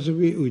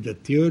philosophy, with a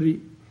theory,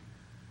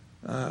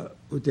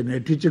 with an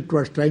attitude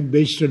towards time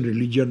based on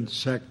religion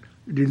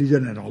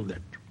and all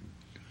that.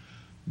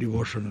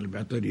 Devotional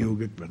method,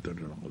 yogic method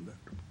and all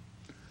that.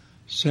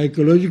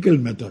 Psychological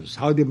methods,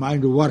 how the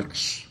mind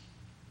works.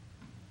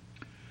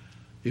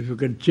 If you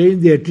can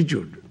change the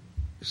attitude,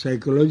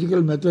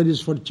 psychological method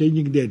is for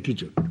changing the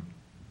attitude.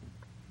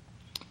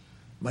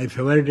 My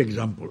favorite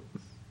example.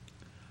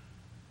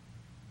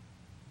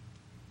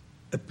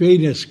 A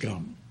pain has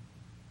come.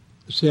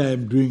 Say I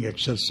am doing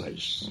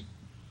exercise.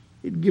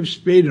 It gives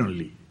pain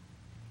only.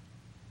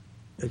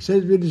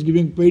 Exercise is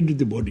giving pain to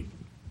the body.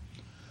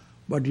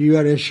 But you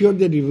are assured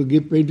that if you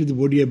give pain to the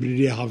body every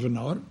day, half an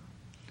hour,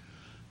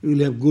 you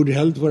will have good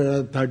health for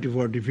another 30,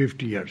 40,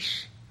 50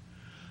 years.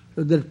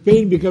 So that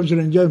pain becomes an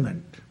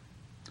enjoyment.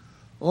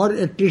 Or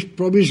at least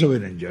promise of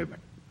an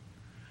enjoyment.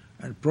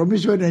 And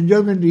promise of an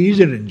enjoyment is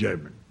an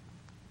enjoyment.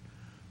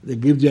 They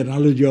give the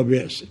analogy of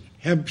a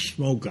hemp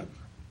smoker.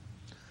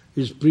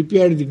 He is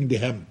preparing the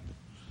hemp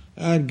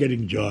and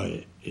getting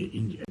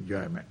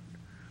enjoyment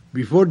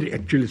before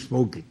actually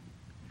smoking.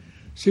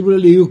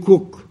 Similarly, you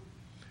cook.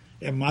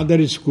 A mother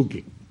is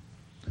cooking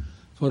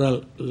for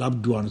her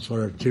loved ones,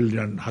 for her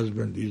children,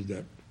 husband, this,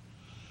 that.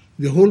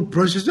 The whole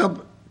process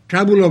of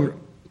trouble of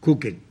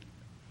cooking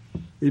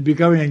is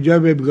becoming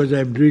enjoyable because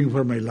I am doing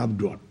for my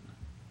loved one.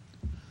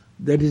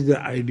 That is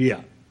the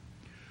idea.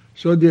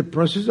 So the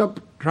process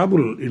of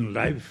trouble in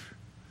life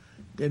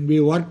can be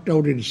worked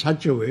out in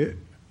such a way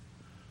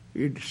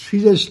it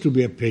ceases to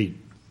be a pain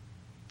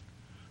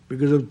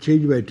because of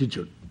change of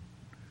attitude.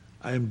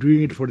 I am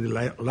doing it for the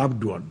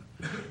loved one,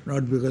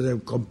 not because I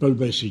am compelled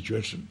by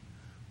situation,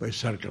 by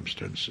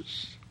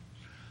circumstances.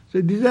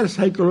 So these are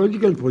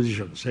psychological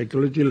positions,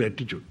 psychological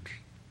attitudes.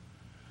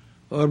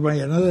 Or by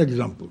another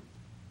example,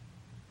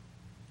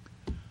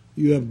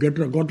 you have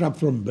got up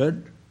from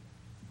bed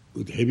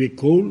with heavy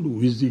cold,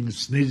 wheezing,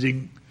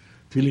 sneezing,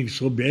 feeling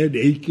so bad,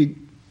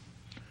 aching.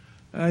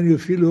 And you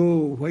feel,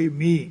 oh, why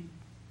me?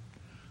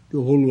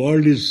 The whole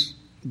world is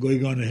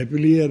going on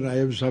happily and I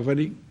am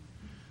suffering.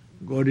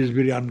 God is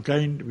very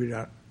unkind.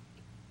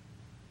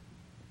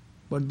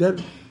 But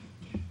then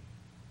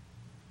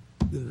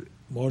the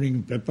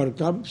morning paper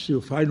comes,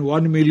 you find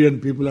 1 million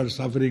people are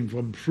suffering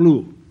from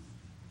flu.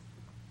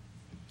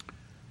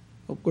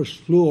 Of course,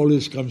 flu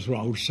always comes from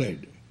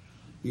outside.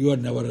 You are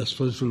never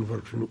responsible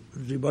for flu.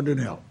 But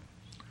anyhow,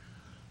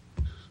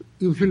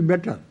 you feel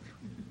better.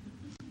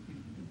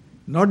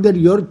 Not that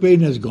your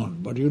pain has gone,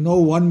 but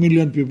 1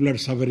 million people are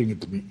suffering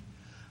with me.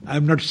 I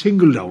am not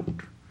singled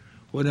out.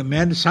 When a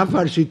man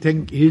suffers, he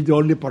thinks he is the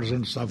only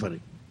person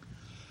suffering.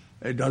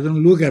 He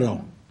doesn't look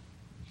around.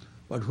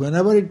 But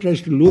whenever he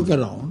tries to look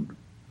around,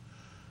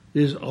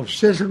 his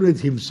obsession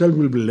with himself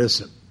will be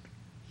lessened,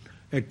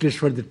 at least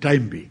for the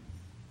time being.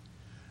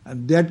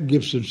 And that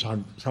gives him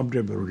some type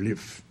of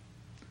relief.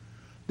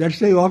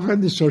 That's why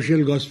often the social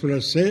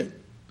gospelers say,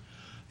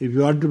 if you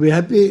want to be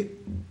happy,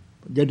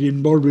 get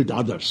involved with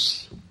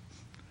others.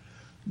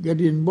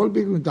 Get involved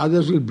with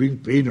others will bring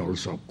pain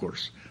also, of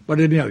course. But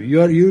anyhow,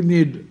 you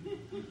need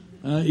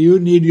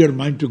your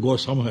mind to go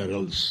somewhere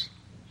else.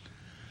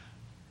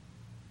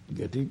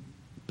 Getting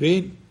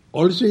pain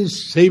also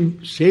is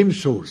same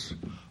source.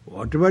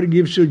 Whatever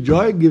gives you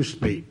joy gives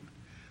pain.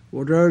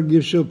 Whatever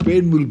gives you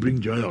pain will bring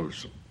joy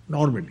also,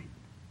 normally.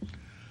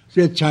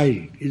 Say a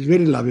child is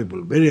very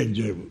lovable, very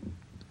enjoyable.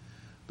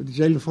 But the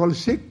child falls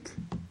sick.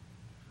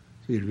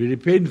 So it's very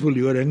painful.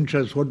 You are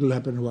anxious, what will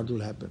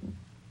happen?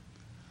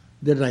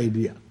 That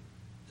idea.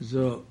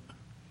 So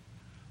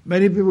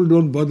many people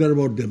don't bother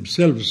about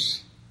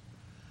themselves,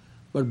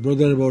 but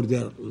bother about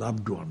their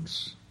loved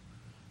ones.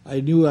 I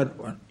knew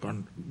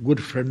one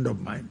good friend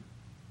of mine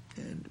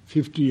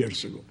 50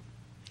 years ago.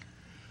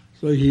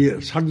 So he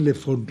suddenly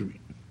phoned to me.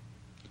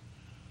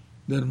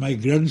 Then my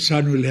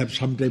grandson will have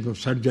some type of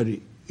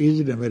surgery. He is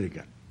in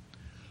America.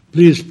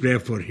 Please pray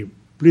for him.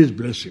 Please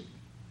bless him.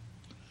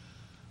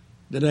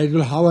 Then I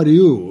told, how are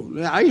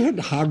you? I had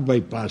heart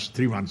bypass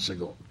 3 months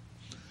ago.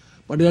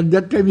 But at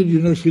that time he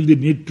did not feel the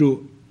need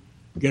to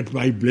get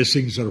my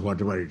blessings or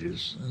whatever it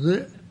is.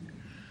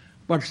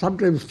 But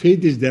sometimes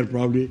faith is there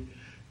probably.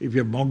 If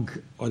a monk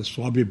or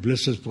Swami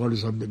blesses, probably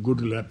something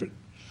good will happen.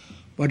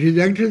 But his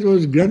anxiety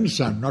was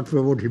grandson, not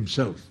about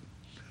himself.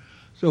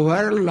 So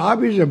where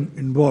love is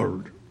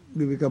involved,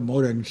 we become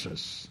more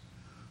anxious.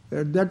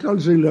 And that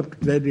also you have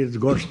to say is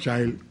God's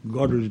child,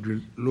 God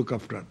will look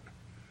after.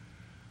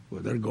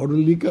 Whether God will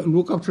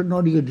look after or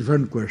not is a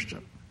different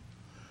question.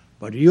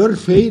 But your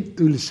faith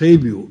will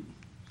save you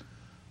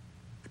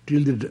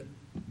till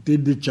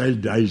the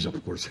child dies,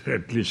 of course,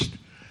 at least.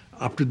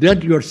 After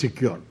that you are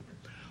secure.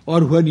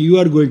 Or when you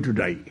are going to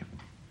die.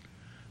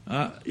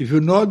 If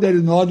you know there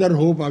is no other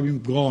hope,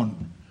 having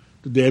gone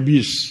to the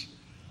abyss,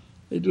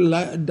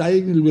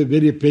 dying will be a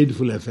very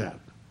painful affair.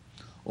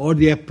 Or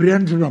the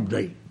apprehension of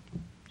dying.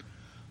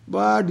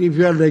 But if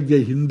you are like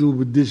the Hindu,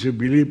 Buddhist, you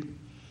believe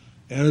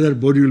another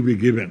body will be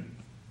given.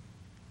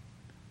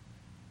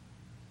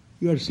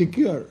 You are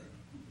secure.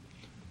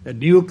 A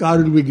new car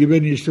will be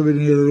given instead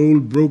of your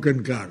old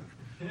broken car.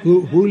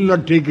 Who will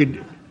not take it?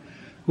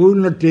 Who will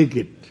not take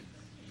it?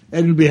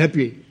 And will be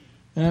happy.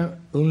 Who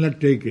will not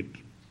take it?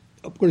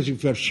 Of course,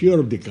 if you are sure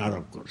of the car,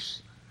 of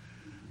course.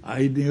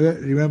 I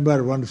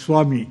remember one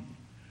Swami,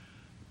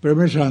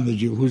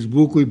 Premashanandaji, whose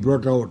book we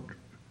brought out,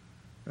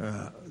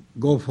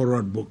 Go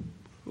Forward book.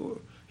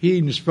 He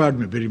inspired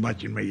me very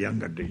much in my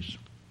younger days.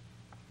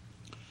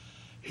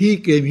 He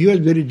came, he was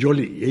very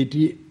jolly,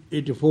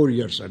 84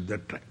 years at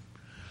that time,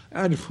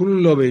 and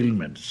full of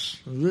ailments.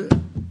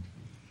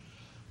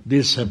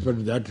 This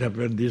happened, that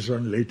happened, this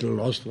one later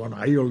lost one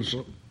eye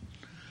also.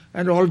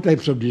 And all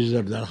types of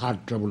diseases, there,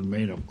 heart trouble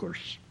main, of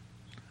course.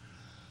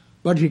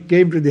 But he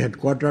came to the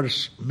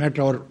headquarters, met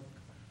our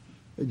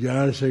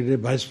General Secretary,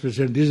 Vice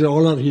President, these are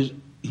all of his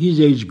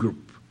age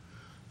group.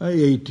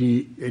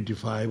 80,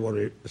 85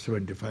 or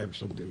 75,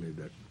 something like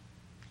that.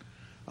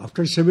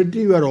 After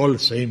 70, we are all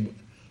same.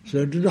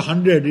 70 to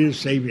 100 is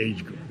same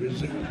age group.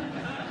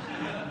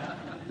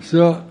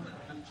 So,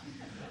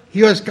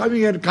 he was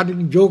coming and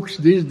cutting jokes,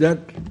 this, that.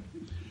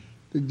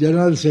 The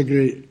General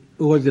Secretary,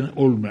 who was an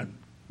old man,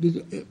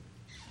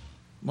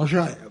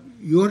 Masha,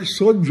 you are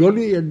so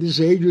jolly at this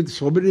age with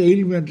so many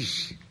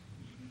ailments.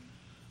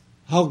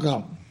 How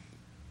come?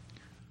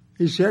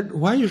 He said,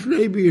 why should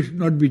I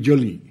not be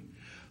jolly?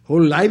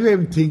 Whole life I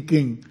am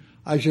thinking,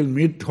 I shall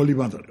meet Holy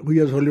Mother. We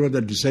are Holy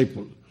Mother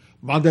disciple.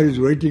 Mother is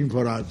waiting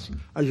for us.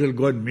 I shall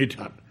go and meet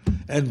her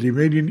and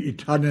remain in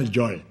eternal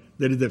joy.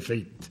 That is the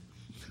faith.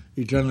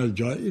 Eternal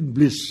joy in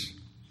bliss.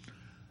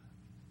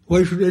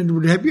 Why should I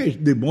be happy?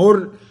 The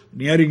more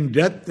nearing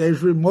death, I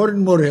should be more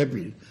and more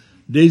happy.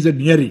 Days are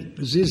nearing.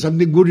 You see,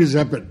 something good has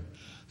happened.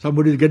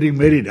 Somebody is getting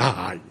married.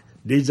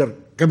 Days are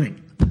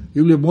coming.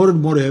 You will be more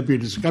and more happy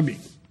it is coming.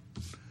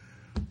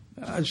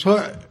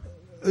 So,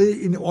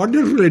 in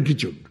wonderful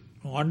attitude.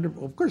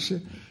 Of course,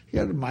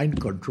 here mind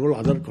control,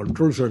 other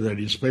controls are there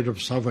in spite of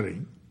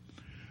suffering.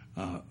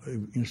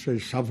 instead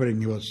of suffering,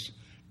 he was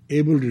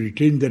able to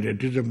retain that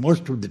attitude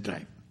most of the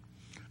time.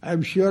 I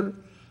am sure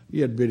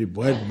he had very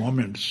buoyant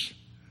moments,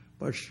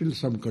 but still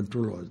some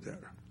control was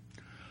there.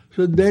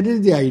 So that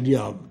is the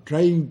idea of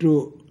trying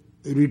to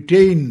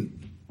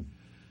retain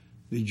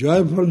the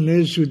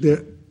joyfulness with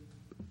the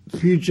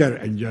future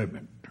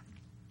enjoyment.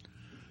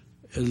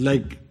 It's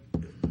like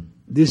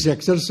this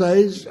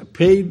exercise,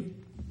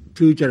 pain,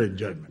 future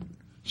enjoyment.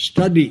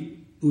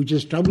 Study, which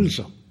is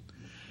troublesome.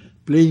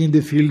 Playing in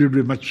the field would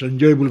be much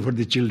enjoyable for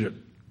the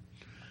children.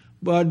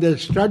 But the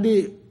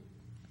study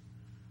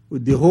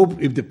with the hope,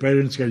 if the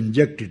parents can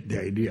inject it,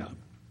 the idea,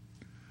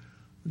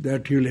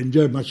 that he will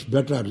enjoy much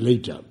better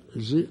later,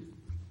 you see.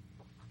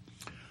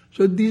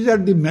 So these are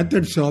the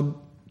methods of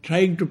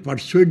trying to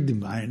persuade the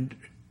mind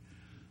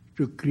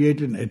to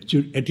create an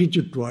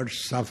attitude towards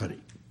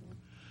suffering.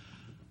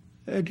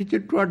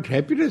 Attitude towards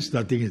happiness,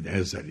 nothing is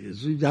necessary.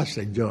 You just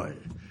enjoy.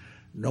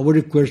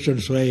 Nobody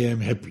questions why I am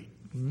happy.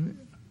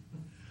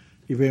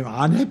 If I am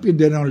unhappy,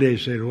 then only I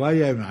say, why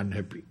I am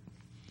unhappy?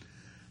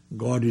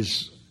 God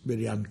is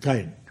very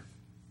unkind.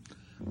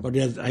 But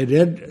as I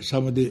read,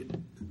 some of the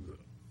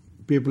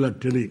people are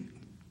telling,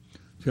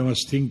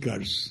 famous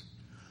thinkers,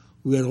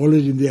 we are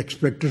always in the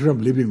expectation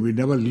of living, we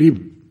never live.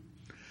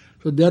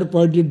 So their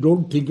point is,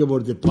 don't think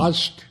about the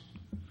past,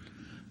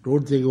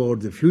 don't think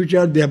about the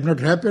future, they have not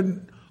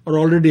happened or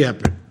already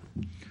happened.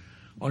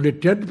 Only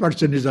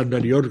 10% is under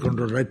your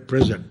control, right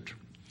present.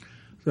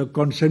 So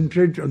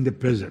concentrate on the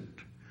present.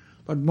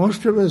 But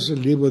most of us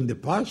live in the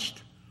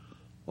past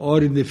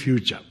or in the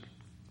future.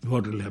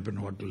 What will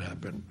happen, what will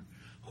happen.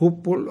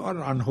 Hopeful or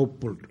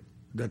unhopeful,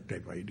 that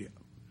type of idea.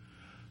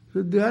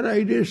 So their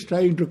idea is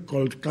trying to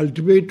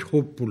cultivate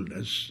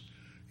hopefulness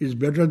is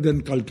better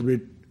than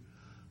cultivate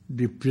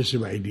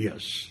depressive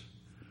ideas.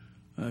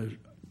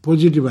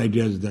 Positive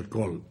ideas they're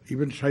called.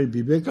 Even Swami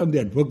Vivekananda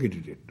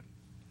advocated it.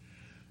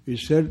 He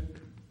said,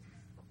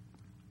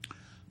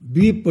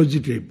 be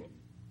positive.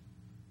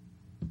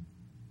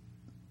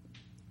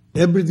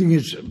 Everything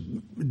is,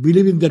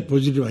 believe in that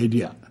positive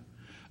idea.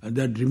 And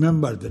that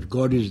remember that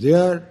God is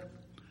there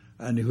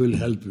and He will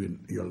help you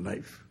in your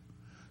life.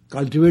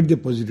 Cultivate the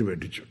positive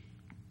attitude.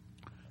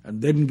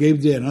 And then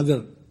gave the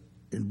another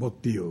in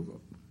Bhakti Yoga.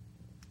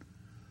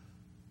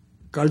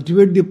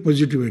 Cultivate the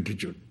positive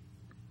attitude.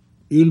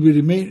 You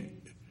will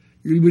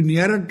be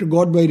nearer to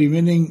God by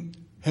remaining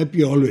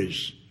happy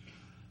always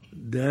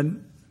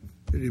than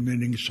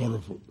remaining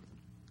sorrowful.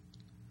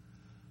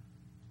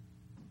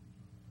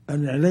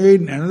 And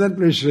again, another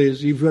place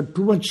says, if you are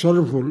too much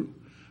sorrowful,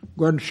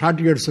 go and shut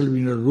yourself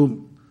in your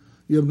room.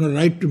 You have no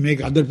right to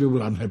make other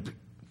people unhappy.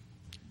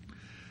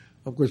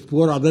 Of course,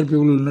 poor other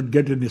people will not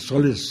get any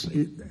solace.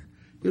 You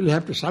will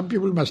have to, some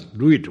people must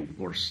do it, of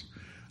course.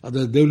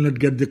 Otherwise, they will not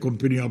get the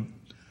company of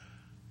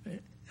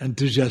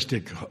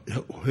enthusiastic,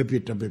 happy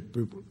type of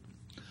people.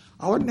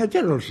 Our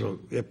nature also,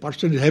 a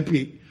person is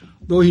happy,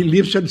 though he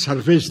lives on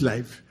surface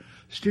life,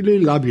 still you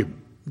love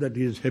him, that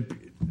he is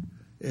happy,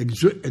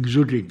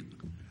 exuding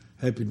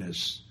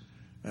happiness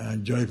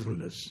and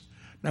joyfulness.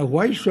 Now,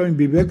 why Swami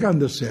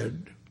Vivekananda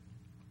said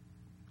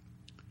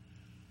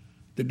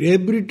that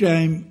every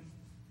time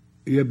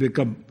you have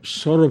become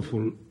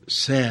sorrowful,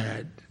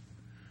 sad,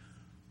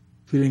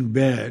 feeling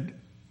bad,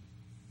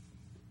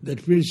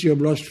 that means you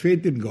have lost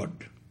faith in God.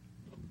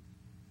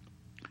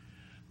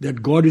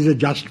 That God is a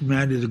just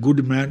man, is a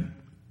good man.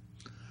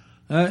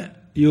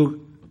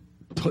 You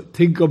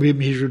think of Him,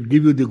 He should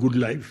give you the good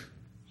life.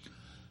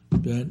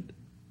 Then,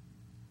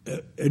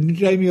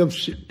 anytime you have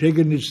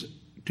taken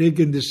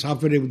the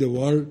suffering of the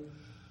world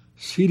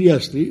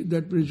seriously,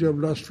 that means you have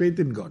lost faith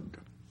in God.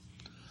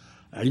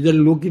 Either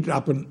look it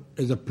up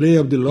as a play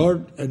of the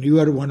Lord and you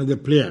are one of the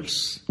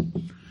players.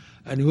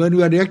 And when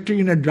you are acting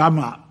in a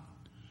drama,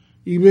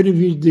 even if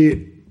it's the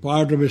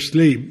part of a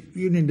slave,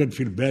 you need not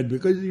feel bad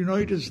because you know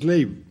it is a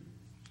slave.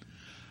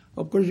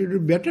 Of course, it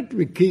would be better to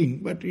be king,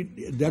 but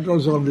that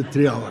also only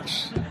 3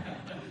 hours.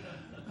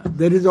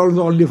 That is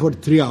also only for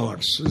 3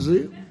 hours.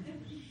 See?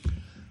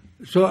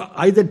 So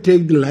either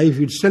take the life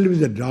itself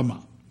as a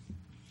drama.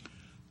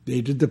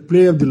 It is the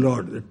play of the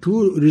Lord. The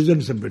two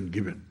reasons have been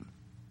given.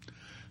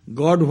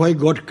 God, why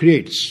God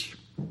creates.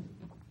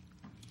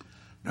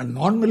 And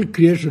normal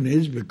creation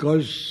is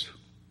because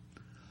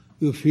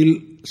you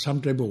feel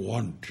some type of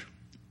want.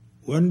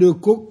 When do you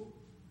cook?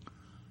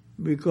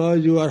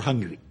 Because you are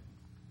hungry.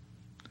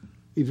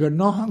 If you have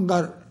no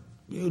hunger,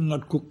 you will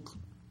not cook.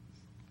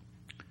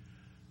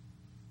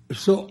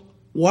 So,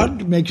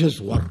 want makes us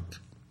work.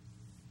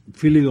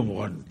 Feeling of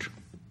want.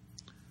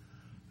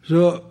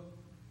 So,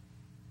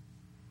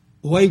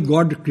 why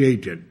God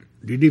created?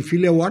 Did He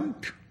feel a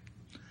want?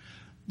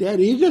 There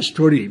is a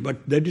story,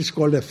 but that is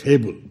called a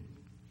fable.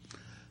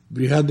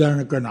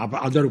 Brihadaranyaka and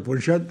other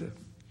Upanishad,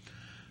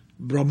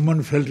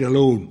 Brahman felt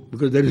alone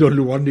because there is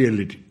only one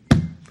reality.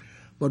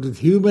 But with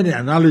human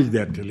analogy they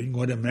are telling,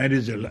 when a man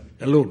is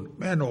alone,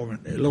 man or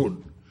woman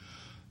alone,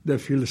 they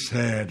feel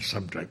sad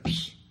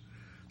sometimes.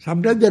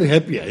 Sometimes they are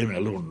happy, I am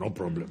alone, no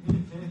problem.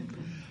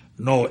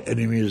 No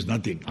enemy is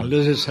nothing.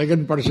 Unless a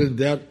second person is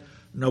there,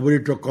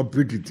 nobody to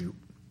compete with you.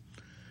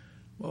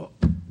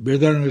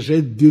 Vedanta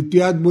says,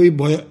 Dvityad boi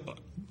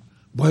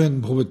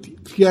bhayan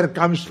bhavati. Fear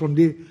comes from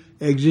the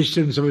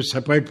existence of a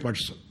separate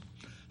person.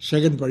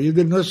 Second person. If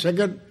there is no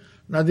second,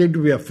 nothing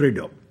to be afraid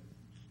of.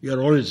 You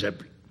are always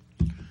happy.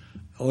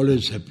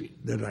 Always happy.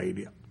 That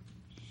idea.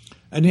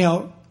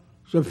 Anyhow,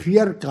 so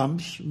fear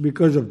comes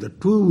because of the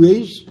two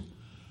ways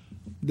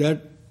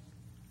that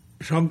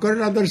Shankara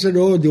and others said,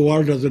 oh, the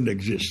world doesn't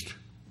exist.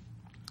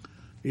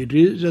 It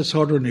is a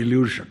sort of an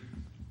illusion.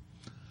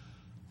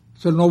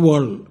 So no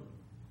world.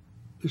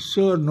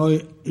 So no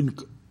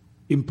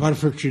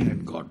imperfection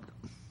in God.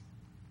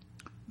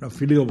 Now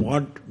feeling of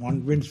want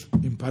means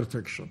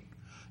imperfection.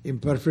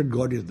 Imperfect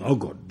God is no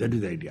God. That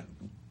is the idea.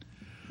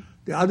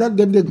 The other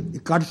than the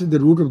cuts at the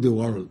root of the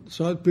world.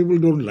 So people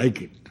don't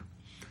like it.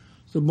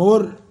 So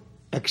more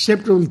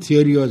acceptable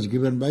theory was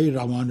given by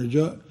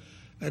Ramanuja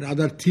and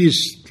other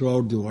theists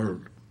throughout the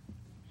world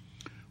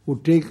who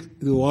take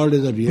the world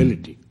as a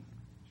reality.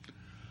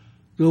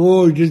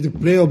 So, it is the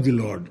play of the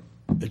Lord.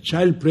 A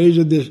child plays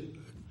at the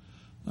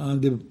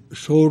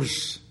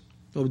shores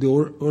of the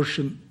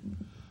ocean,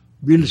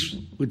 builds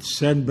with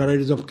sand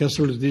varieties of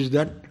castles, this,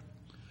 that.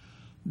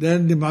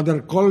 Then the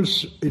mother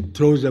calls, it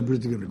throws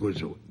everything and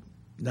goes away.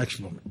 Next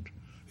moment.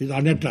 It's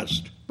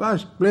unattached.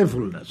 Past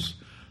playfulness.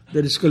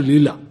 That is called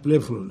lila,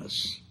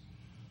 playfulness.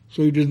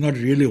 So it is not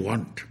really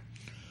want.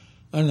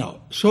 And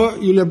now, so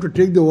you'll have to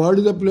take the world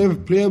as a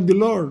play of the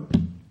Lord.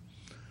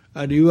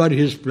 And you are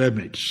His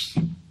playmates.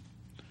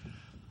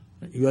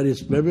 You are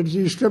His playmates.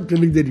 You stop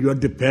telling that you are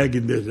the peg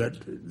in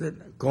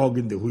that cog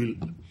in the wheel.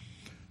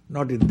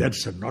 Not in that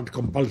sense, not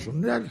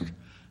compulsion.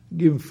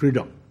 Give him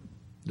freedom.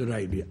 That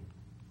idea.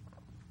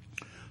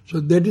 So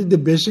that is the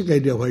basic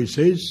idea why he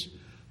says,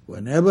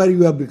 whenever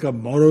you have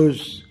become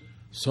morose,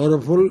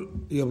 sorrowful,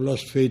 you have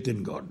lost faith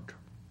in God.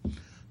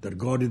 That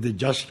God is the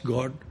just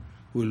God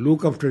who will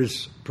look after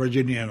His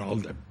progeny and all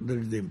that. That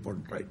is the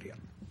important idea.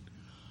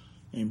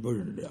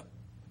 Important idea.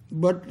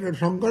 But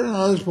Shankara and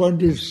others'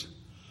 point is,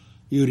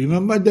 you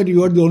remember that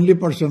you are the only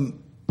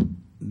person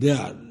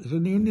there. So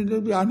you need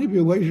to be unhappy.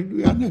 Why should you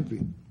be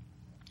unhappy?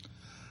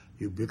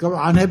 You become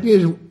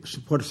unhappy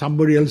for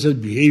somebody else's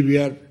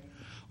behavior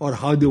or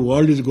how the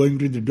world is going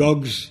to the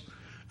dogs.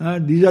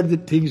 These are the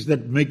things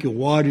that make a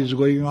war is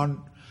going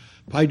on,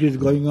 fight is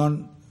going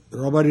on,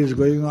 robbery is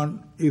going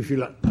on. You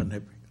feel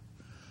unhappy.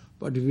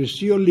 But if you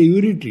see only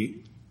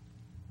unity,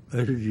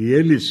 as you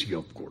really see,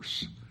 of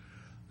course,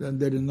 then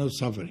there is no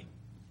suffering.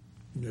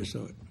 That's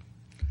all.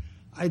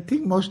 I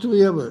think most of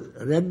you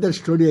have read the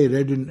story I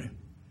read in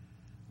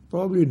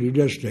probably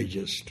Reader's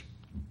Digest.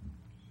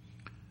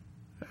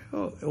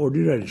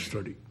 Ordinary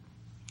story.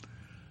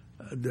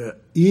 The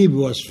Eve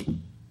was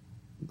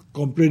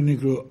complaining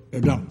to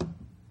Adam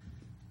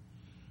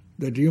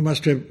that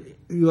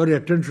your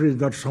attention is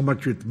not so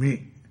much with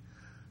me.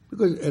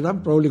 Because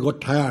Adam probably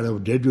got tired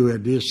of dead you are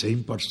the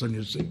same person,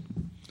 you see.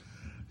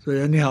 So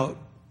anyhow,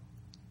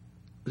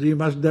 there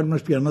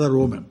must be another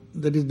woman.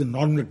 That is the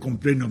normal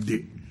complaint of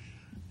the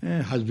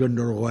husband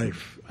or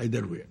wife,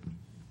 either way.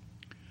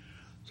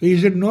 So he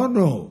said,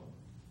 no.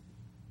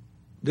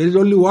 There is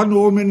only one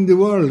woman in the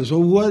world. So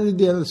who is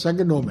the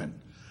second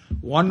woman?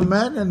 One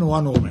man and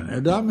one woman,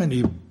 Adam and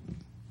Eve.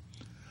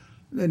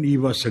 Then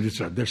Eve was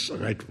satisfied. That's the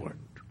right point.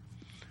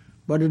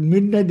 But at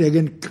midnight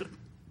again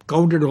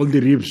counted all the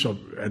ribs of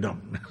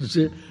Adam.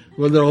 See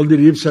whether all the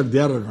ribs are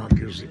there or not,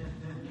 you see.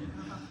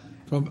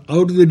 From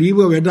out of the rib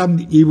of Adam,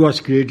 Eve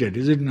was created,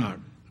 is it not?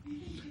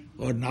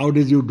 Or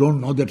nowadays you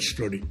don't know that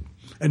story.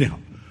 Anyhow,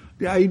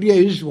 the idea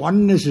is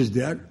oneness is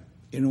there.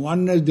 In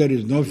oneness there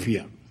is no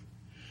fear.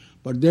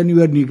 But then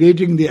you are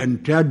negating the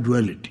entire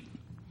duality.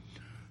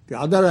 The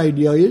other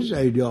idea is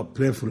idea of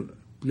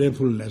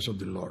playfulness of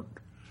the Lord.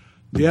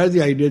 There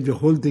the idea the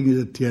whole thing is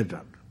a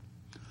theatre.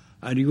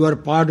 And you are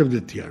part of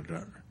the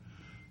theatre.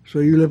 So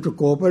you will have to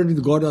cooperate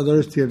with God,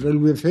 otherwise theatre will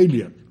be a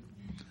failure.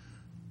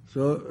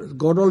 So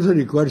God also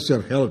requires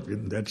your help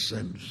in that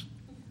sense.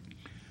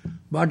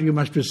 But you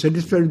must be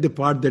satisfied with the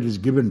part that is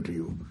given to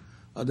you.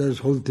 Otherwise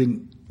whole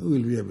thing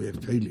will be a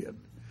failure.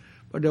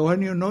 But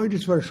when you know it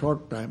is for a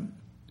short time,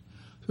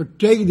 so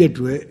take that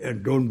way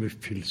and don't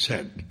feel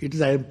sad. It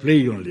is I am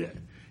playing only,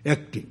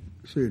 acting,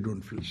 so you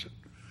don't feel sad.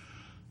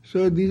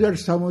 So these are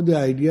some of the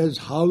ideas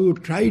how you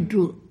try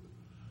to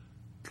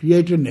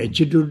create an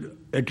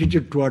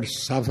attitude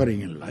towards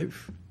suffering in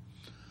life.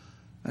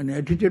 An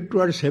attitude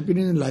towards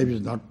happiness in life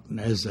is not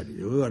necessary.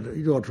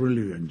 It what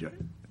really you enjoy.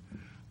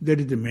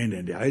 That is the main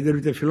idea. Either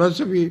with a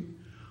philosophy,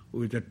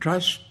 with a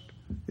trust,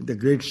 with a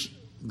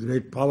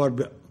great power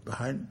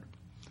behind,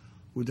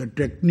 with a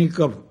technique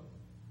of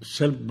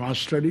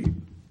self-mastery,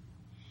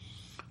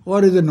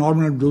 or as a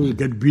normal do,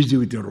 get busy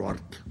with your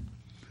work.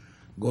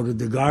 Go to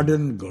the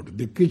garden, go to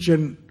the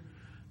kitchen,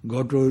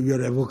 go to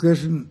your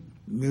avocation,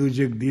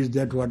 music, this,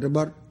 that,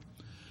 whatever.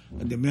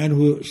 And the man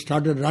who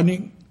started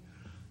running,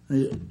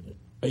 I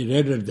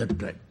read at that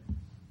time,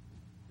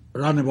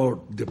 run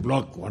about the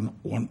block, one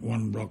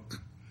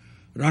block.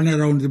 Run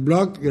around the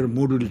block, your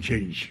mood will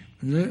change.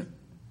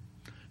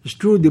 It's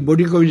true, the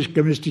body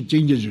chemistry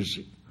changes, you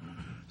see.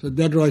 So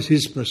that was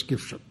his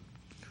prescription.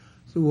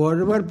 So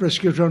whatever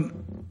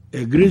prescription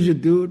agrees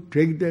with you,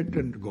 take that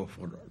and go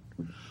forward.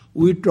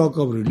 We talk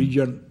of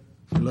religion,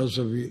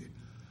 philosophy,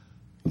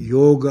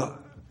 yoga,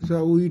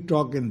 so we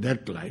talk in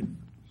that line.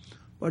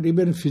 But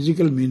even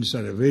physical means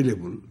are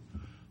available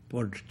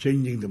for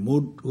changing the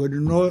mood. We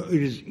know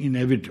it is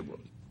inevitable.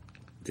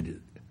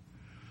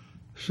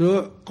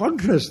 So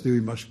consciously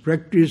we must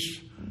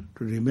practice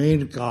to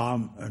remain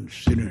calm and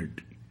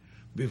serenity.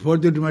 Before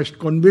that we must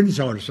convince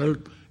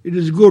ourselves it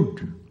is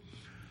good.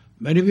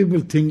 Many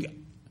people think,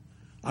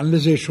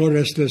 unless I show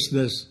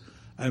restlessness,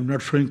 I am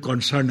not showing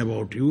concern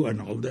about you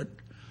and all that.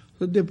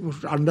 So they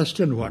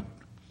understand what?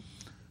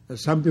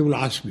 Some people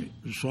ask me,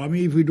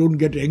 Swami, if we don't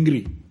get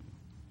angry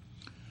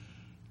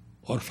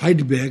or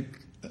fight back,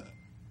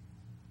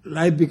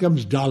 life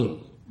becomes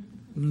dull.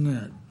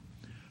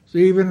 So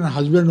even a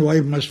husband and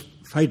wife must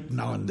fight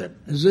now and then.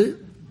 You see?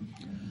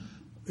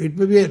 It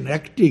may be an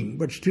acting,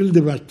 but still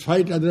they must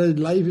fight, otherwise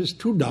life is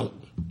too dull.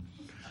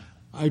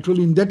 I told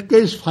you, in that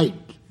case, fight.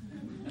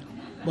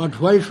 But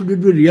why should it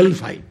be real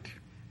fight?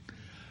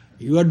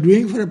 You are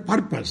doing for a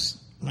purpose.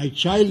 My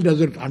child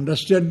doesn't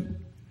understand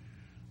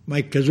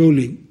my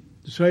cajoling,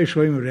 so I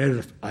show him a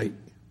rare eye.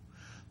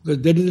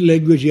 Because that is the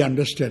language he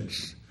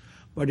understands.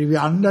 But if he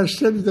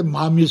understands the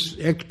mom is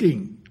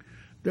acting,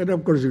 then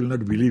of course he will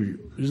not believe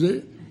you. You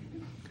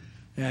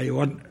see?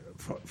 One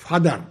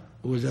father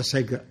who was a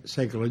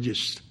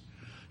psychologist,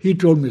 he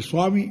told me,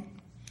 Swami,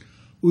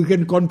 we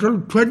can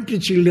control 20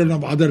 children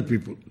of other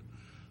people,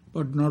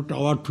 but not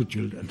our 2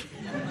 children.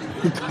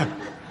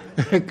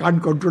 We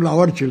can't control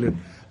our children,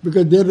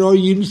 because they know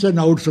ins and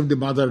outs of the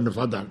mother and the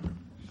father.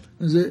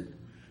 You see?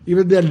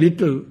 Even they are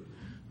little,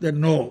 they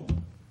know.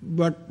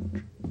 But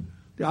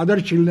the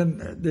other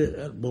children, they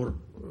are more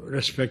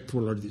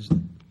respectful of this.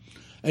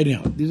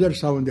 Anyhow, these are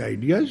some of the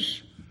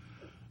ideas.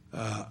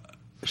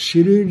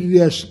 Serenity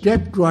is a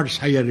step towards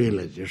higher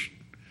realization.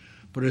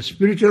 For a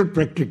spiritual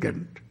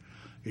practicant,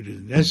 it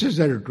is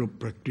necessary to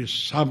practice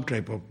some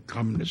type of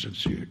calmness and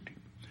serenity.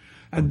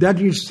 And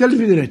that itself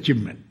is an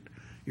achievement.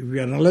 If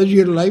you analyze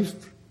your life,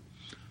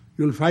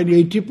 you will find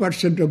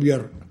 80% of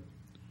your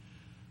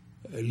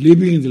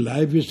living in the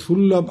life is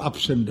full of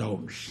ups and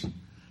downs,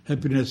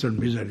 happiness and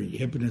misery,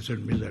 happiness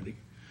and misery.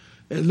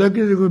 As long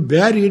as you can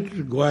bear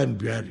it, go and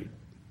bear it.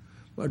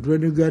 But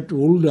when you get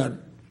older,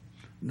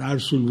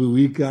 nerves will be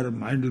weaker,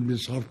 mind will be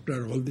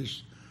softer, all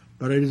this.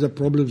 Varieties of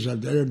problems are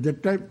there. At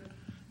that time,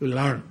 you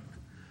learn.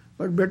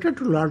 But better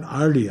to learn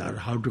earlier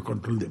how to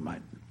control the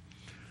mind.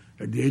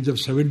 At the age of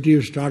 70,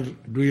 you start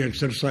doing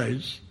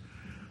exercise.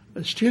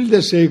 Still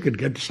they say you can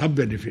get some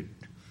benefit,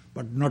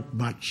 but not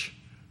much.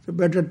 So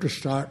better to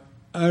start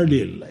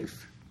early in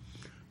life.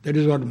 That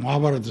is what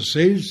Mahabharata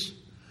says.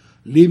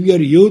 Live your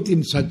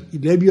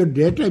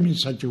daytime in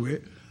such a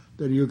way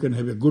that you can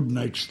have a good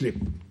night's sleep.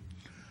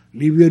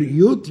 Live your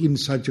youth in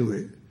such a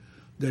way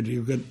that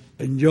you can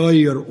enjoy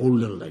your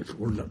older life,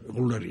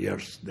 older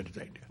years. That is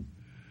the idea.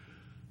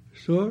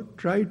 So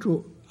try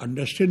to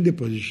understand the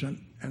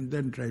position and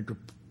then try to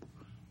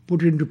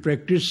put into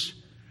practice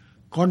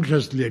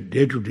consciously,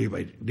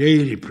 day-to-day,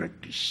 daily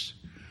practice.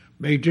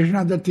 Meditation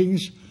and other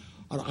things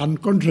are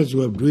unconscious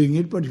way of doing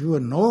it, but if you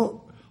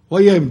know why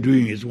I am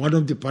doing it, one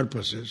of the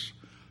purposes,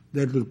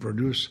 that will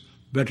produce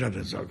better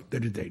result.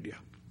 That is the idea.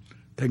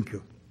 Thank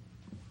you.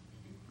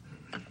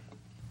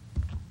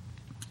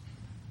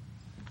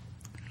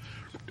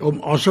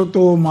 Om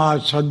asato ma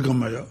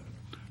sadgamaya,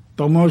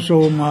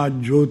 tamaso ma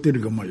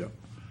jyotirgamaya,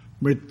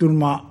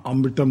 mrityurma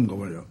amritam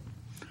gamaya.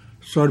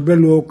 Sarve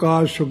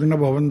loka sukhina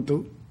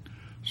bhavantu,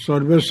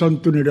 sarve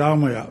santu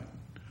niramaya,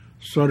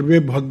 sarve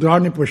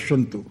bhadrani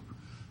pashyantu,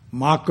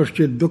 ma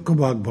kaschit dukkha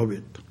bhag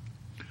bhavet.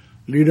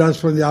 Lead us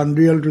from the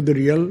unreal to the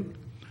real,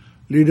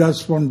 lead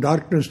us from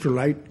darkness to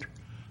light,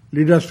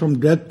 lead us from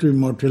death to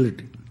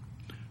immortality.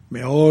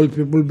 May all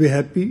people be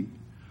happy,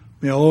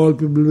 may all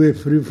people be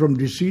free from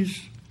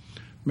disease,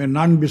 may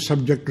none be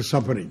subject to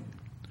suffering.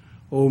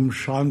 Om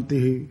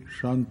Shanti,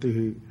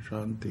 Shanti,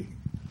 Shanti.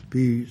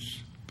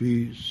 Peace,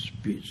 peace,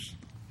 peace.